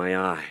came to my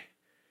eye.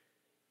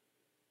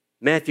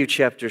 Matthew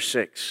chapter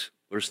 6,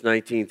 verse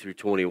 19 through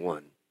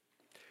 21.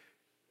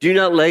 Do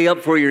not lay up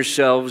for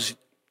yourselves,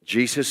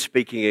 Jesus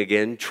speaking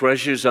again,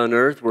 treasures on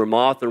earth where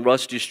moth and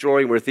rust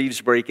destroy, where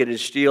thieves break in and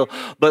steal,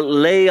 but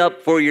lay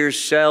up for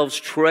yourselves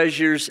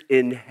treasures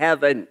in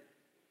heaven.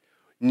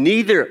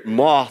 Neither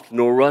moth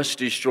nor rust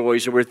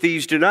destroys, and where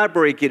thieves do not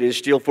break in and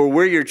steal, for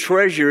where your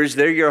treasure is,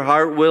 there your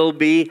heart will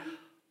be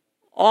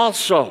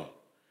also.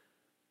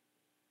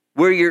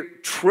 Where your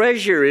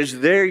treasure is,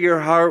 there your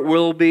heart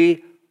will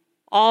be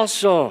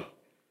also.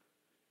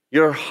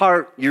 Your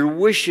heart, your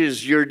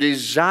wishes, your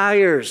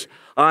desires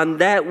on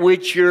that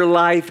which your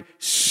life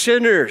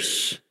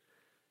centers.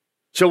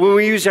 So when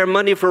we use our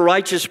money for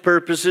righteous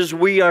purposes,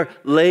 we are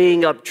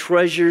laying up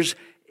treasures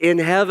in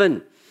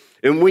heaven.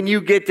 And when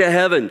you get to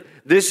heaven,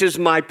 this is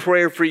my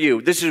prayer for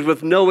you. This is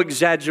with no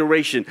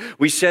exaggeration.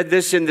 We said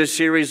this in the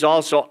series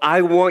also.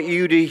 I want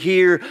you to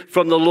hear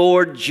from the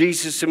Lord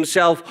Jesus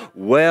himself,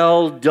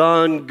 well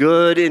done,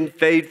 good and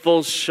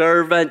faithful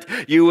servant.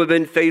 You have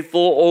been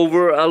faithful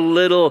over a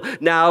little.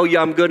 Now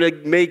I'm going to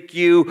make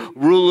you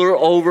ruler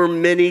over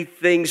many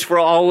things for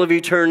all of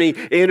eternity.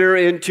 Enter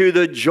into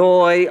the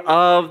joy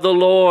of the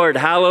Lord.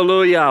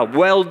 Hallelujah.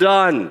 Well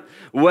done.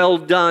 Well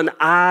done.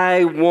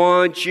 I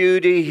want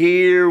you to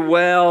hear,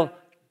 well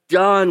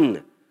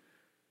done.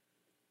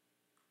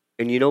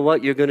 And you know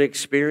what you're going to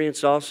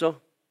experience also?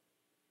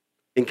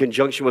 In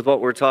conjunction with what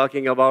we're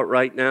talking about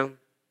right now?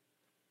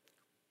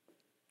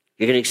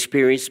 You're going to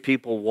experience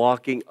people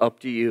walking up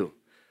to you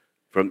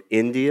from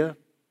India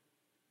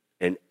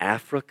and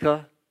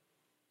Africa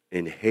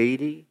and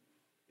Haiti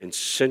and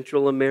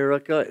Central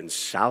America and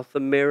South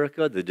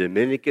America, the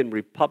Dominican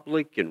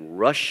Republic and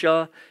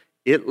Russia,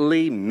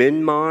 Italy,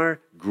 Myanmar,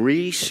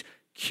 Greece,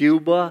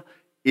 Cuba,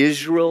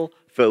 Israel,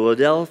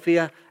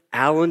 Philadelphia,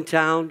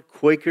 Allentown,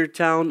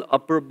 Quakertown,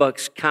 Upper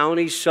Bucks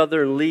County,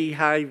 Southern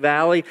Lehigh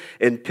Valley,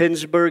 and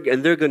Pittsburgh,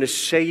 and they're going to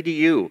say to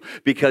you,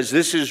 because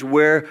this is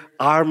where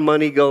our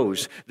money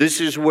goes. This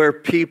is where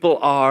people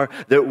are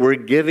that we're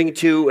giving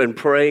to and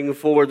praying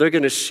for. They're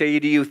going to say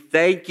to you,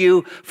 thank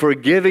you for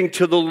giving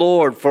to the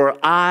Lord, for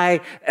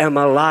I am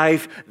a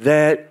life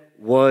that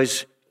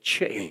was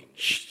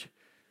changed.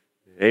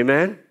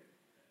 Amen?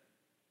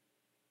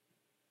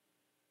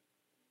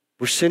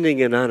 We're sending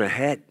it on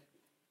ahead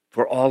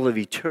for all of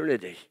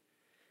eternity.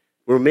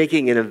 We're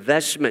making an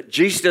investment.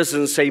 Jesus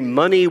doesn't say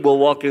money will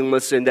welcome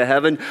us into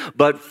heaven,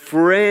 but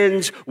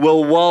friends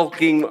will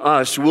welcome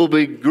us. We'll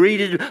be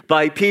greeted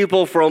by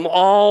people from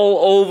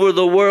all over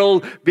the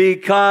world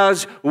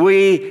because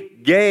we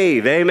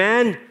gave.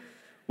 Amen?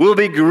 We'll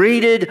be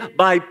greeted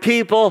by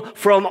people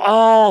from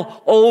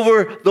all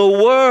over the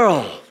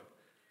world.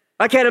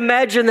 I can't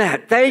imagine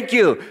that. Thank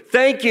you,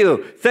 thank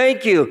you,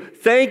 thank you,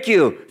 thank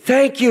you,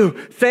 thank you,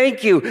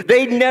 thank you.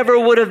 They never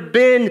would have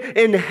been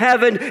in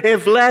heaven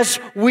unless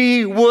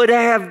we would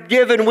have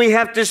given. We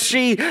have to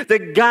see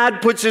that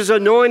God puts his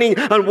anointing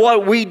on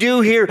what we do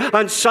here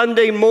on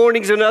Sunday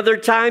mornings and other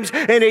times,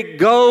 and it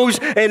goes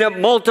and it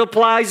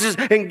multiplies,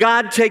 and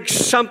God takes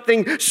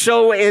something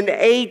so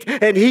innate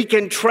and he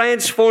can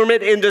transform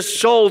it into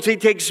souls. He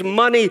takes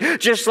money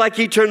just like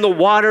he turned the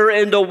water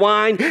into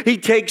wine. He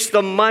takes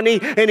the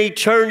money and he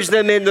turns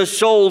them into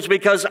souls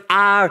because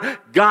our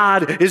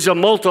God is a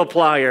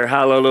multiplier.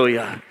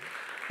 Hallelujah.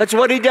 That's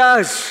what he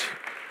does.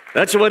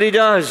 That's what he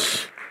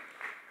does.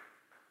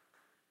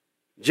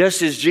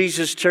 Just as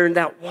Jesus turned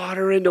that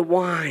water into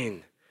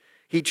wine,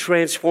 he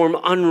transformed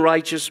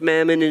unrighteous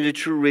mammon into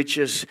true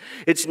riches.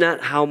 It's not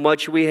how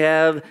much we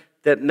have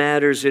that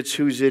matters, it's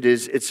whose it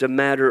is. It's a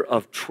matter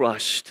of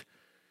trust.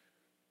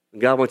 And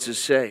God wants to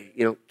say,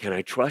 can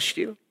I trust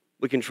you?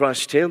 We can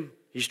trust him.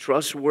 He's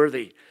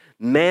trustworthy.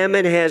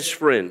 Mammon has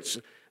friends.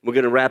 We're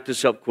going to wrap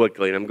this up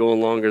quickly, and I'm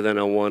going longer than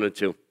I wanted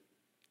to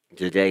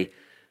today.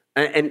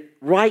 And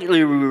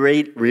rightly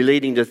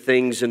relating to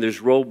things, and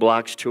there's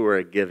roadblocks to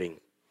our giving.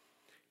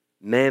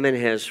 Mammon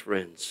has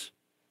friends.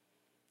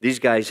 These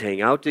guys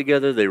hang out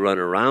together. They run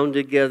around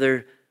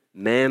together.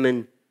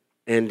 Mammon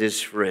and his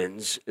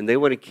friends. And they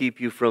want to keep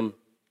you from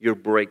your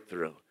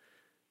breakthrough,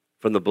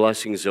 from the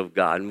blessings of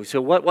God. And we say,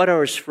 what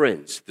are his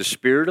friends? The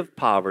spirit of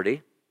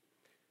poverty,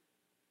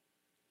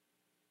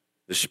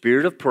 the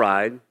spirit of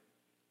pride,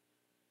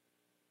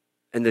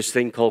 and this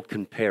thing called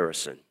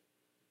comparison.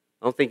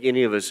 I don't think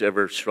any of us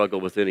ever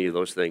struggled with any of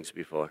those things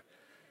before.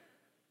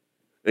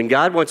 And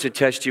God wants to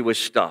test you with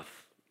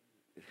stuff.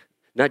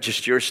 Not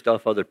just your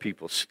stuff, other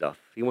people's stuff.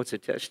 He wants to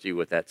test you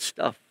with that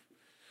stuff.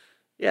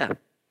 Yeah.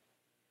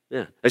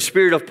 A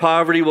spirit of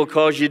poverty will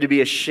cause you to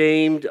be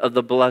ashamed of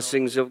the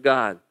blessings of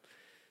God.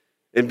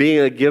 And being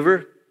a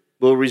giver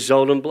will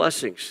result in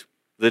blessings.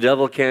 The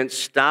devil can't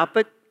stop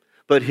it,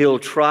 but he'll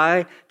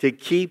try to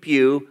keep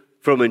you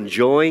from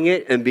enjoying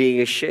it and being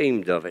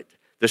ashamed of it.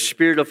 The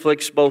spirit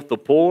afflicts both the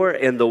poor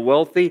and the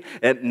wealthy.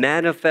 It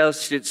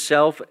manifests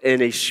itself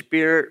in a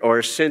spirit or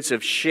a sense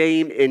of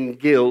shame and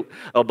guilt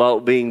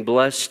about being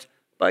blessed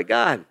by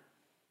God.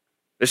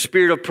 The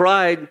spirit of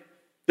pride,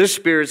 this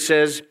spirit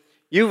says,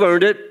 you've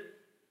earned it.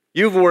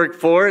 You've worked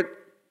for it.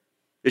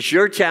 It's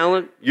your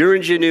talent, your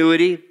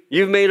ingenuity.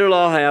 You've made it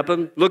all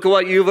happen. Look at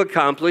what you've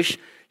accomplished.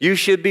 You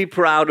should be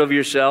proud of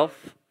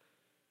yourself.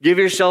 Give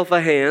yourself a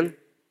hand.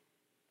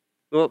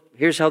 Well,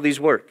 here's how these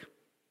work.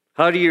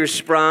 How do you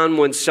respond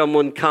when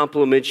someone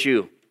compliments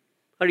you?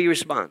 How do you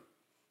respond?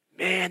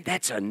 Man,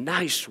 that's a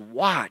nice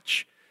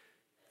watch.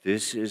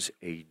 This is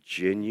a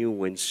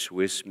genuine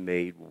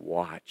Swiss-made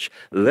watch.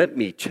 Let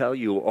me tell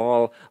you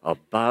all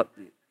about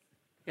it.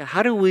 Yeah,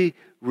 how do we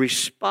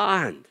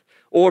respond?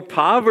 Or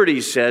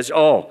poverty says,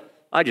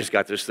 I just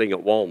got this thing at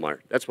Walmart.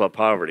 That's what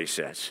poverty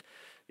says.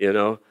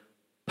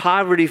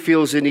 Poverty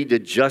feels the need to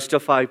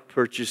justify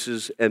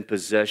purchases and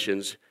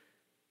possessions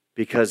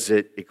because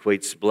it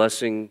equates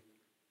blessing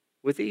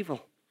with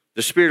evil.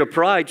 The spirit of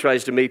pride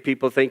tries to make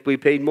people think we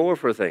paid more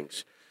for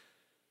things.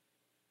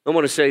 I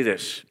want to say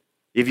this.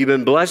 If you've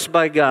been blessed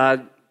by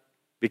God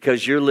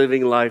because you're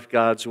living life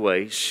God's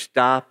way,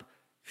 stop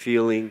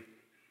feeling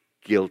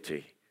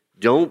guilty.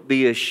 Don't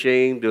be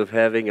ashamed of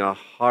having a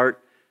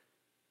heart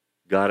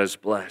God has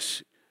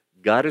blessed.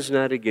 God is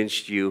not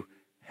against you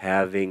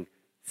having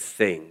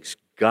things.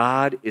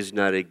 God is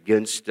not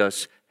against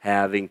us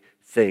having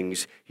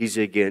things. He's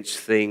against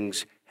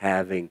things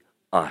having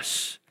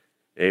us.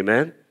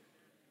 Amen?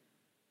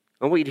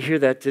 I want you to hear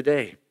that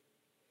today.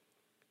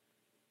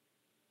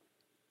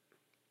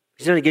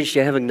 He's not against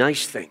you having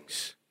nice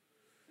things.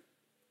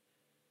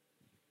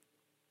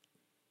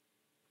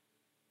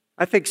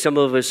 I think some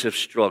of us have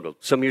struggled.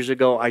 Some years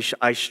ago,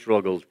 I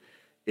struggled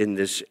in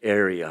this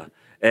area.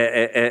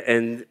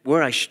 And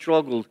where I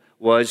struggled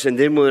was, and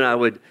then when I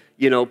would,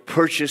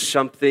 purchase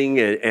something,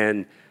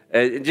 and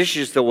this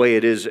is the way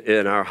it is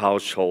in our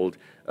household.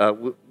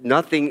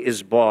 Nothing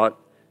is bought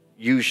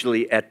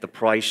usually at the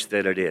price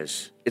that it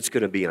is. It's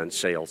going to be on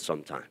sale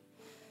sometime.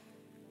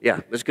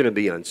 Yeah, it's going to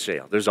be on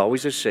sale. There's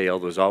always a sale.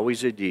 There's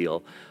always a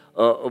deal.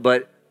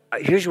 But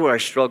here's where I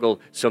struggle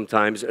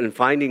sometimes in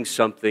finding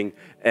something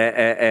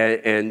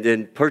and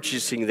then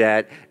purchasing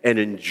that and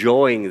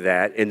enjoying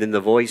that. And then the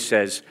voice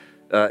says,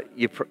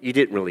 you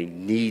didn't really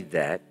need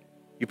that.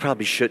 You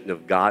probably shouldn't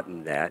have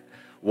gotten that.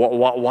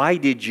 Why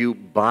did you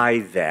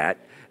buy that?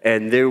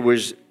 And there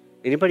was...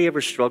 Anybody ever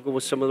struggle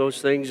with some of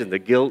those things and the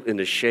guilt and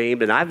the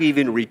shame? And I've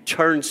even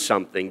returned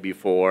something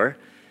before.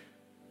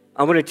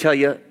 I want to tell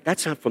you,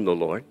 that's not from the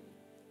Lord.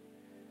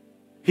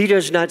 He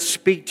does not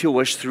speak to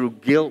us through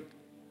guilt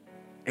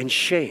and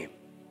shame.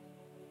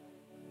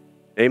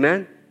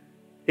 Amen?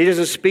 He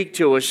doesn't speak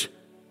to us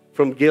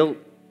from guilt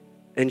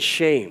and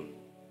shame.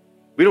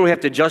 We don't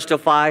have to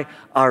justify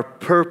our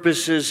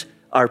purposes,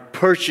 our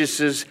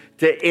purchases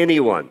to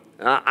anyone.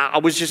 I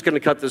was just going to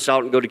cut this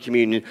out and go to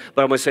communion,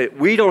 but I'm going to say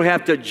we don't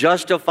have to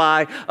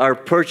justify our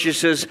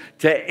purchases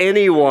to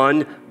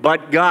anyone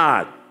but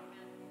God,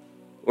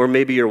 or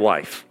maybe your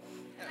wife.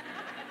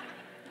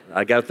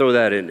 I got to throw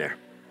that in there.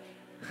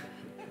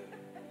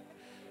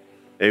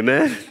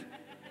 Amen?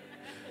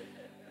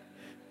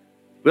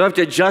 We don't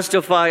have to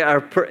justify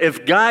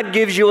if God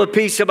gives you a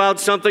peace about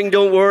something,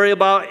 don't worry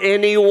about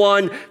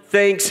anyone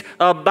thinks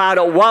about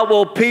it. What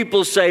will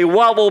people say?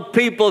 What will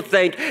people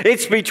think?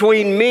 It's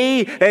between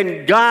me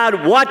and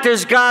God. What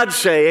does God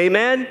say?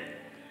 Amen?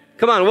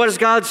 Come on, what does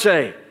God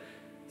say?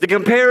 The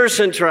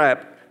comparison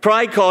trap.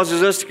 Pride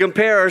causes us to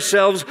compare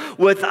ourselves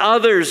with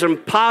others,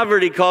 and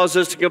poverty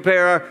causes us to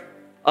compare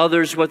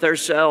others with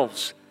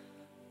ourselves.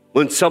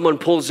 When someone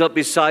pulls up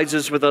beside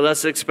us with a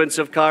less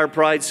expensive car,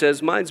 pride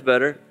says, mine's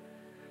better.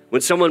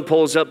 When someone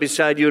pulls up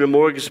beside you in a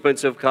more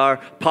expensive car,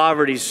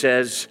 poverty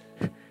says,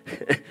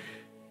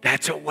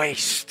 that's a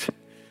waste.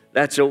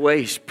 That's a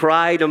waste.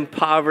 Pride and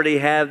poverty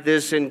have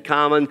this in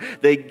common.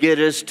 They get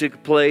us to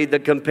play the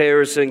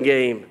comparison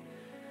game.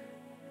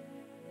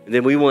 And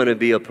then we want to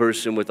be a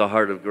person with a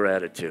heart of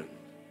gratitude.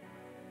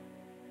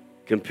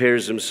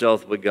 Compares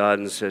himself with God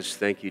and says,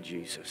 thank you,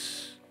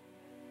 Jesus.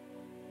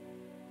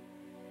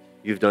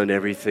 You've done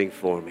everything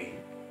for me.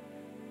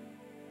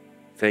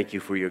 Thank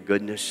you for your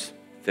goodness.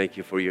 Thank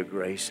you for your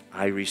grace.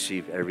 I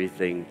receive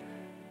everything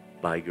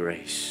by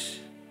grace.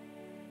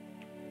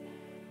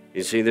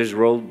 You see, there's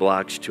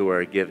roadblocks to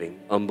our giving.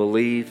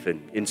 Unbelief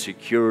and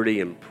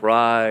insecurity and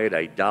pride,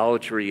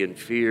 idolatry and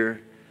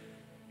fear.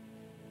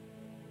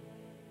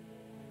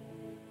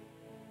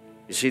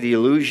 You see, the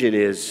illusion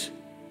is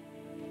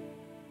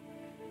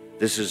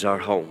this is our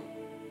home.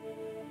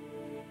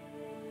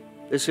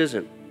 This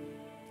isn't.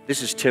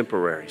 This is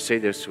temporary. Say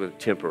this with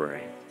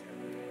temporary.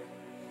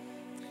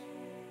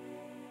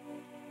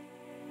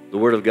 The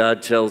Word of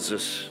God tells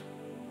us,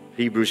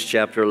 Hebrews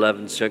chapter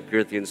 11, 2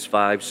 Corinthians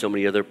 5, so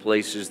many other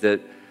places,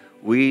 that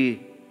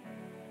we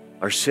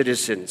are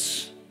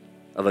citizens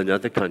of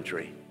another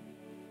country.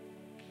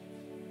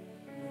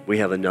 We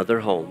have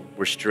another home.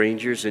 We're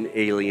strangers and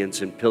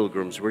aliens and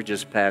pilgrims. We're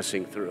just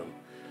passing through.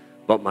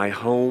 But my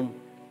home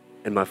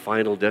and my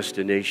final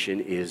destination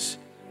is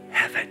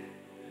heaven.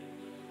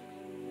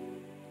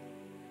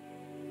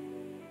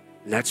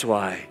 And that's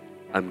why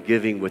I'm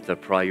giving with the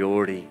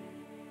priority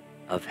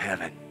of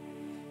heaven.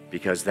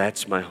 Because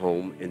that's my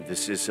home and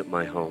this isn't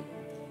my home.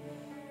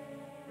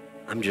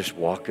 I'm just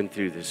walking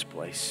through this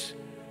place.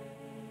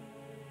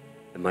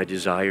 And my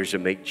desire is to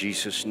make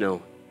Jesus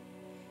known.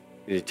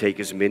 And to take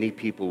as many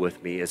people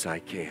with me as I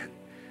can.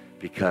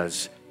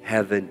 Because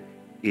heaven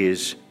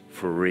is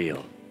for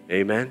real.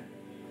 Amen?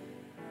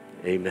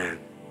 Amen.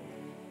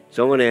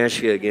 So I want to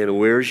ask you again,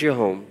 where's your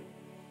home?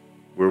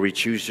 Where we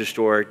choose to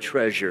store our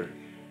treasure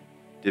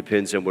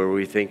depends on where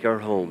we think our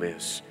home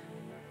is.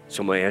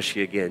 So I'm going to ask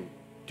you again,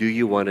 do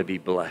you want to be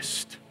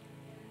blessed?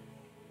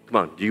 Come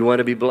on, do you want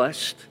to be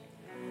blessed?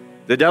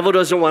 The devil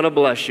doesn't want to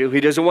bless you.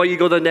 He doesn't want you to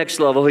go to the next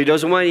level. He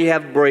doesn't want you to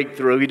have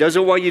breakthrough. He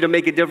doesn't want you to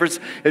make a difference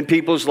in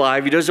people's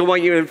lives. He doesn't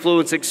want your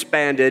influence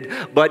expanded.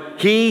 But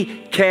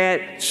he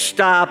can't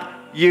stop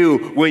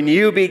you when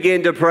you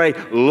begin to pray,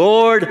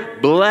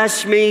 Lord,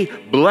 bless me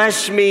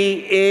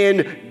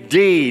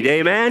indeed.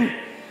 Amen?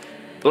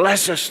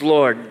 Bless us,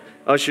 Lord.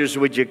 Ushers,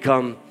 would you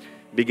come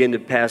begin to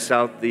pass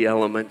out the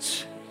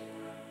elements?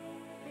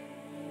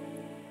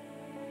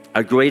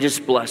 Our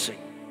greatest blessing,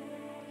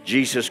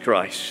 Jesus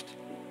Christ.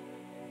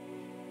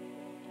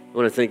 I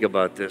want to think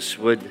about this.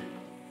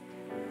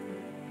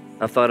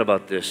 I thought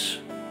about this.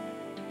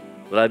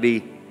 Would I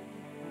be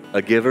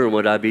a giver and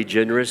would I be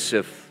generous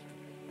if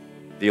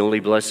the only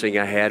blessing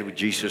I had with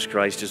Jesus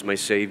Christ as my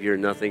Savior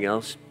and nothing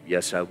else?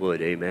 Yes, I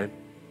would. Amen.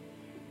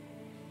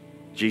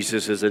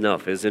 Jesus is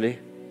enough, isn't he?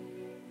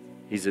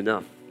 He's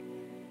enough.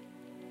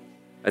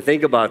 I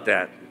think about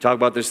that. Talk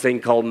about this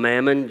thing called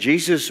mammon.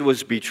 Jesus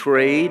was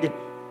betrayed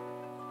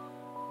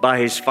by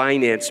his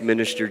finance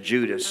minister,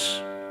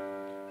 Judas,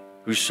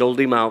 who sold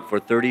him out for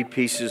 30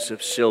 pieces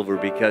of silver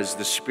because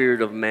the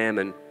spirit of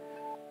mammon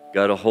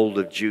got a hold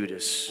of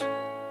Judas.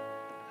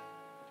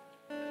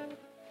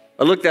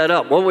 I looked that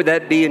up. What would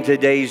that be in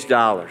today's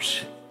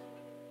dollars?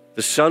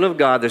 The Son of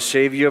God, the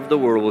Savior of the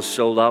world, was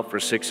sold out for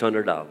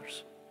 $600.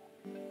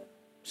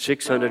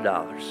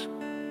 $600.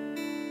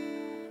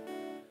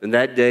 And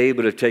that day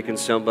would have taken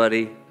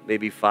somebody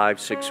maybe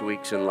 5-6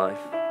 weeks in life.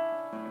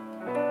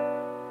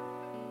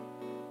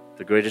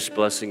 The greatest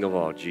blessing of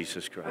all,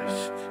 Jesus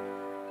Christ.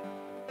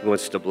 He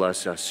wants to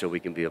bless us so we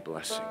can be a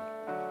blessing.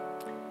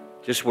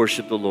 Just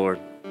worship the Lord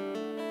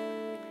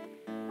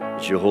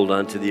as you hold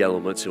on to the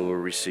elements and we'll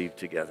receive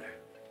together.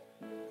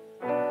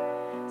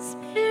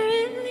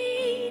 Spirit,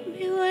 lead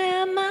me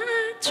where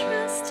my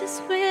trust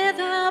is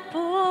without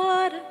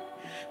border.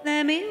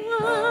 Let me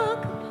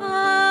walk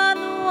upon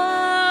the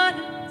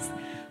waters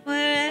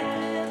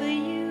wherever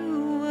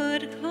you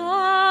would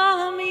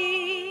call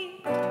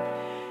me.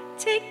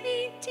 Take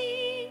me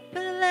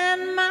deeper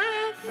than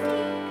my feet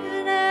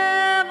could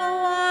ever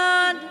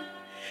wander,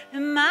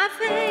 and my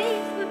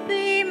faith would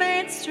be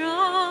made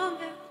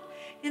stronger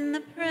in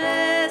the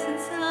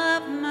presence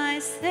of my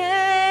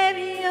Savior.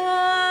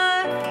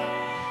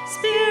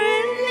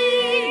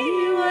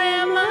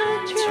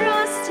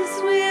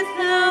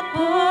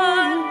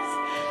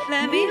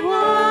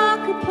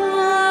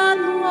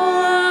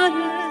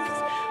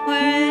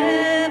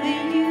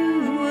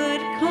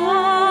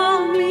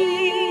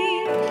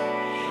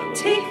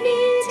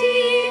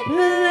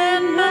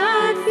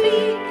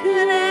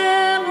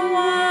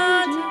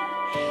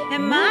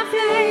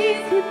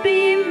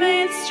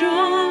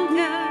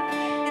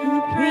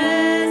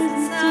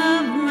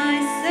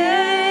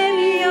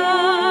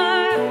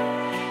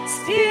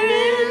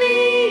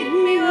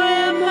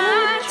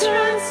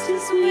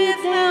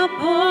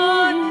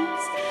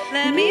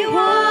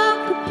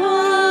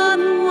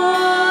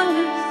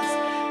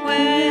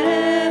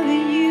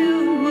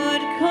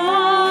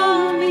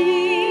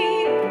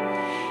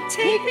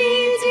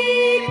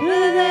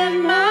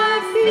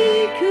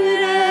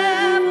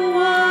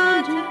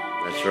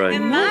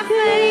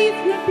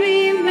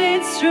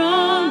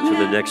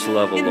 next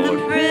level, in the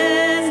Lord.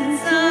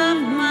 presence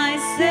of my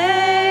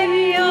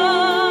Savior.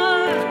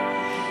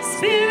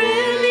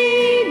 Spirit,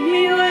 lead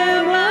me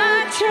where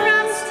my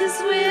trust is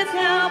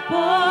without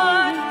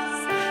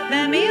borders.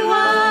 Let me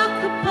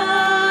walk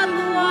upon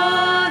the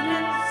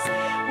waters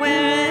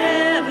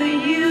wherever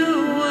you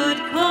would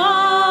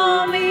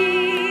call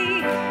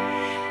me.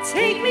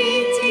 Take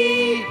me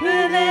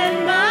deeper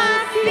than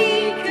my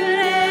feet could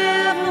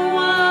ever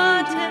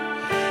wander,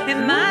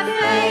 and my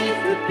faith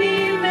would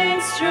be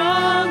made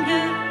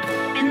stronger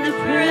in the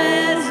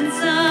presence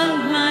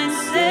of my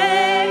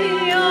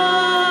Savior.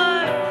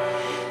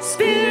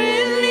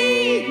 Spirit,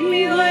 lead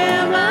me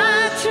where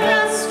my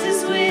trust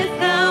is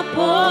without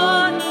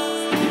borders.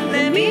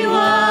 Let me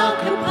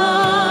walk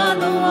upon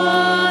the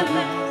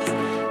waters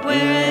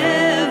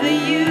wherever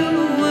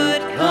you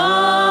would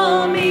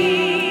call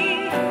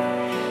me.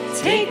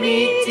 Take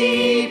me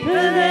deeper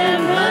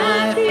than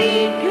my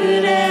feet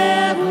could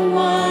ever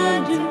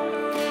wander,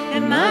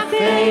 and my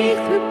faith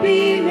would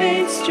be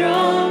made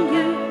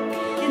stronger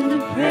in the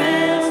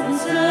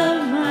presence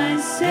of my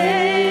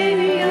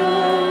Savior.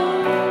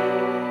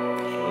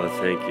 Oh,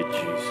 thank you,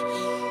 Jesus.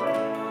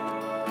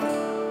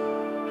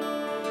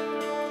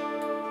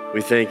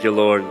 We thank you,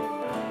 Lord.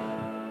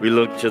 We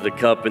look to the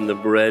cup and the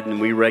bread,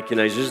 and we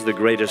recognize this is the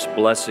greatest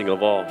blessing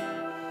of all.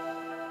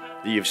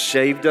 That you've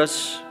saved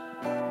us,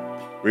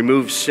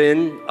 removed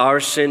sin, our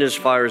sin as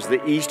far as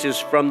the east is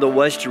from the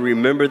west. You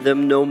remember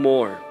them no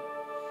more.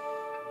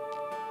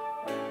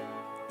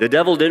 The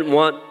devil didn't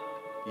want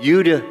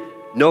you to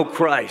know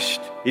Christ.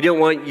 He didn't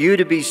want you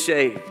to be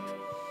saved.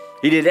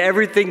 He did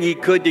everything he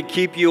could to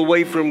keep you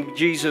away from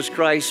Jesus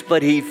Christ,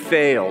 but he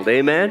failed.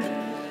 Amen?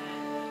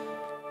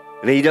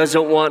 And he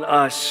doesn't want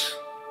us,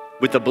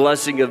 with the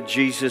blessing of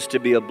Jesus, to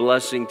be a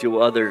blessing to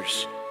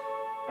others.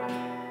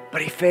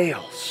 But he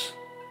fails.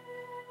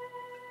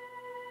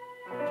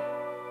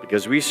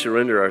 Because we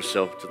surrender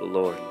ourselves to the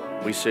Lord.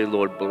 We say,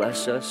 Lord,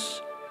 bless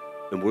us,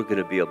 and we're going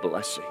to be a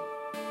blessing.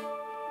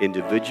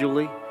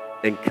 Individually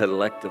and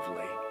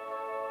collectively.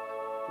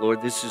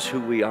 Lord, this is who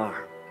we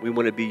are. We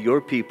want to be your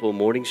people,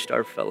 Morning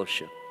Star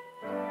Fellowship.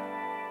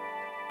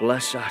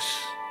 Bless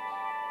us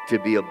to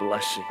be a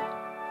blessing.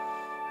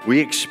 We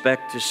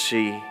expect to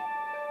see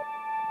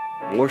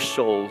more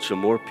souls and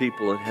more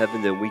people in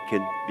heaven than we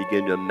can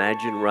begin to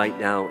imagine right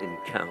now and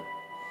count,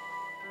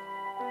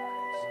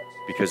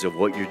 because of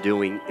what you're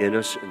doing in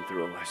us and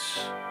through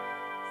us.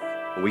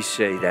 And we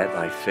say that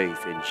by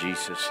faith in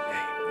Jesus'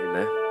 name.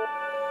 Amen.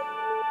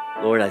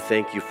 Lord, I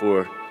thank you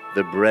for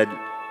the bread,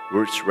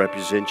 which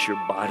represents your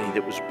body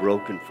that was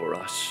broken for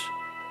us.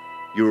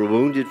 You were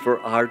wounded for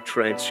our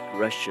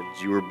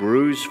transgressions. You were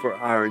bruised for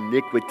our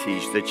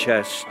iniquities. The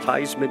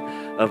chastisement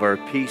of our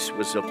peace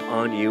was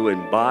upon you,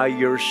 and by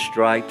your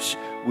stripes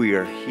we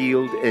are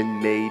healed and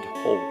made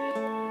whole.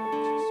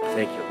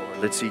 Thank you,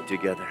 Lord. Let's eat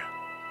together.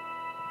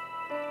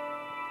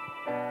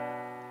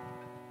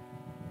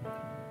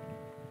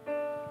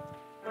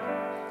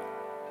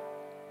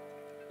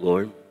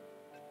 Lord,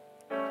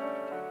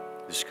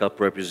 this cup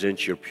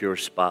represents your pure,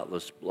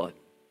 spotless blood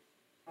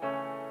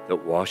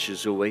that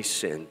washes away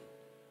sin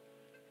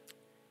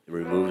and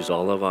removes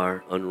all of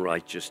our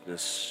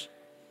unrighteousness,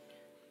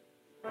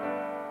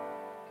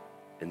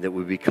 and that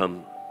we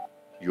become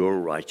your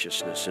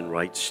righteousness and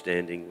right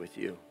standing with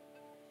you.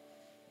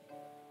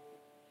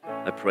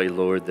 I pray,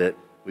 Lord, that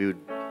we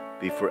would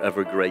be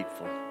forever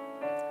grateful,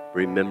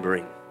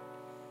 remembering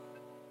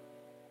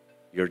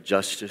your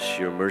justice,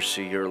 your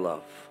mercy, your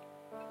love.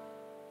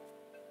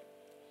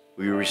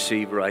 We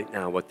receive right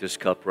now what this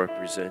cup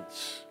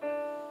represents.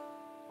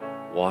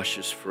 Wash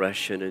us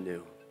fresh and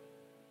anew.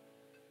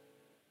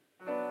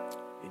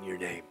 In your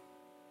name,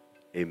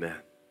 amen.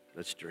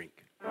 Let's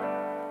drink.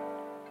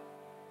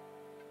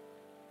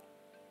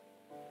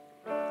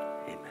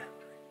 Amen.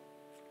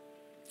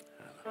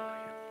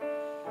 Hallelujah.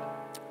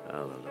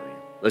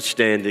 Hallelujah. Let's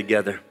stand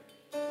together.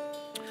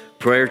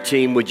 Prayer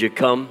team, would you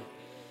come?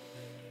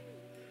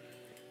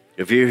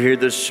 If you're here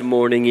this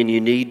morning and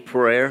you need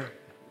prayer,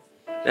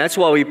 that's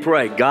why we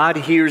pray. God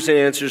hears and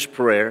answers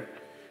prayer.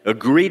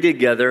 Agree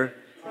together.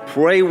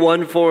 Pray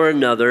one for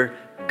another.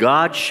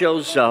 God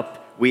shows up.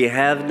 We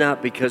have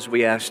not because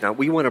we ask not.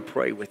 We want to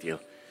pray with you.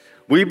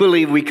 We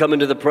believe we come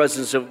into the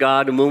presence of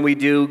God, and when we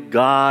do,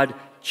 God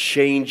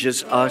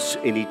changes us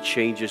and He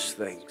changes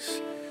things.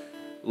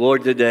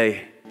 Lord,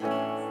 today,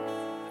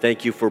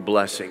 thank you for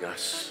blessing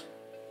us.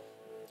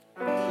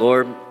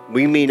 Lord,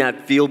 we may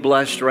not feel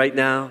blessed right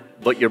now,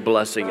 but you're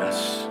blessing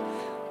us.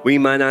 We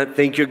might not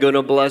think you're going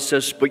to bless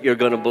us, but you're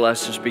going to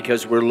bless us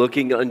because we're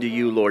looking unto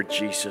you, Lord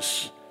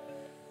Jesus.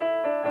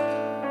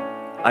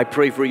 I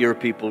pray for your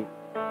people.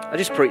 I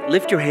just pray,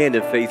 lift your hand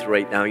in faith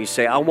right now. You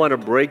say, I want a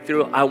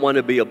breakthrough. I want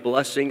to be a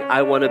blessing.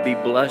 I want to be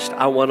blessed.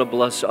 I want to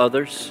bless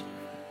others.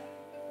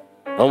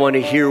 I want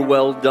to hear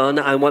well done.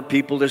 I want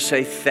people to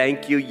say,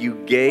 thank you, you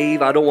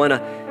gave. I don't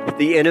want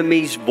the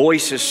enemy's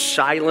voice is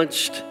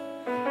silenced.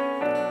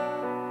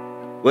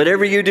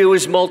 Whatever you do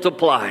is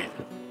multiplied.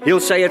 He'll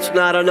say it's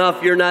not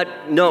enough, you're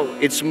not. No,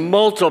 it's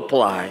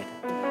multiplied.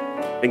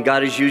 And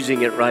God is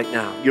using it right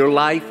now. Your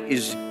life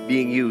is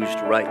being used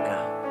right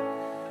now.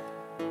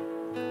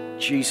 In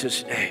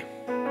Jesus' name.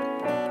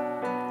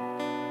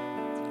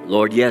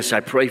 Lord, yes,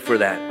 I pray for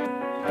that.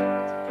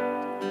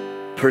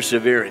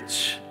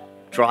 Perseverance.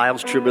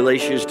 Trials,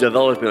 tribulations,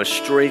 developing us,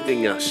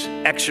 strengthening us,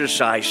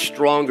 exercise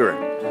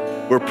stronger.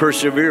 We're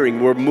persevering.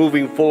 We're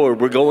moving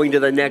forward. We're going to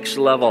the next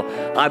level.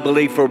 I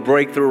believe for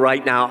breakthrough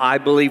right now. I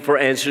believe for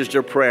answers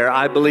to prayer.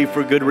 I believe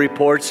for good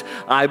reports.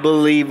 I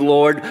believe,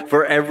 Lord,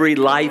 for every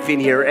life in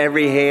here,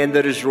 every hand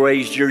that is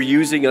raised. You're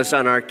using us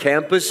on our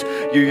campus.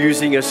 You're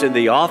using us in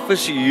the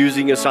office. You're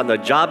using us on the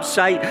job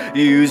site.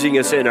 You're using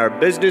us in our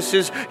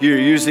businesses. You're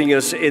using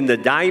us in the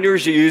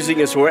diners. You're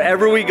using us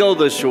wherever we go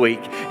this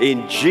week.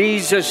 In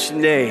Jesus'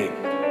 name.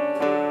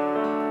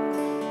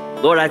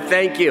 Lord, I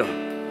thank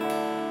you.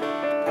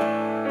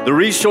 The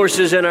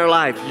resources in our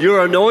life,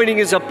 your anointing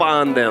is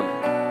upon them.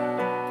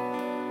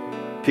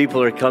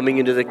 People are coming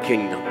into the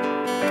kingdom.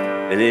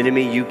 An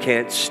enemy, you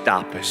can't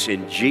stop us.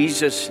 In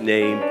Jesus'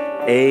 name,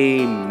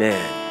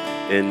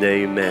 amen and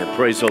amen.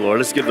 Praise the Lord.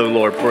 Let's give the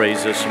Lord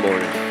praise this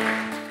morning.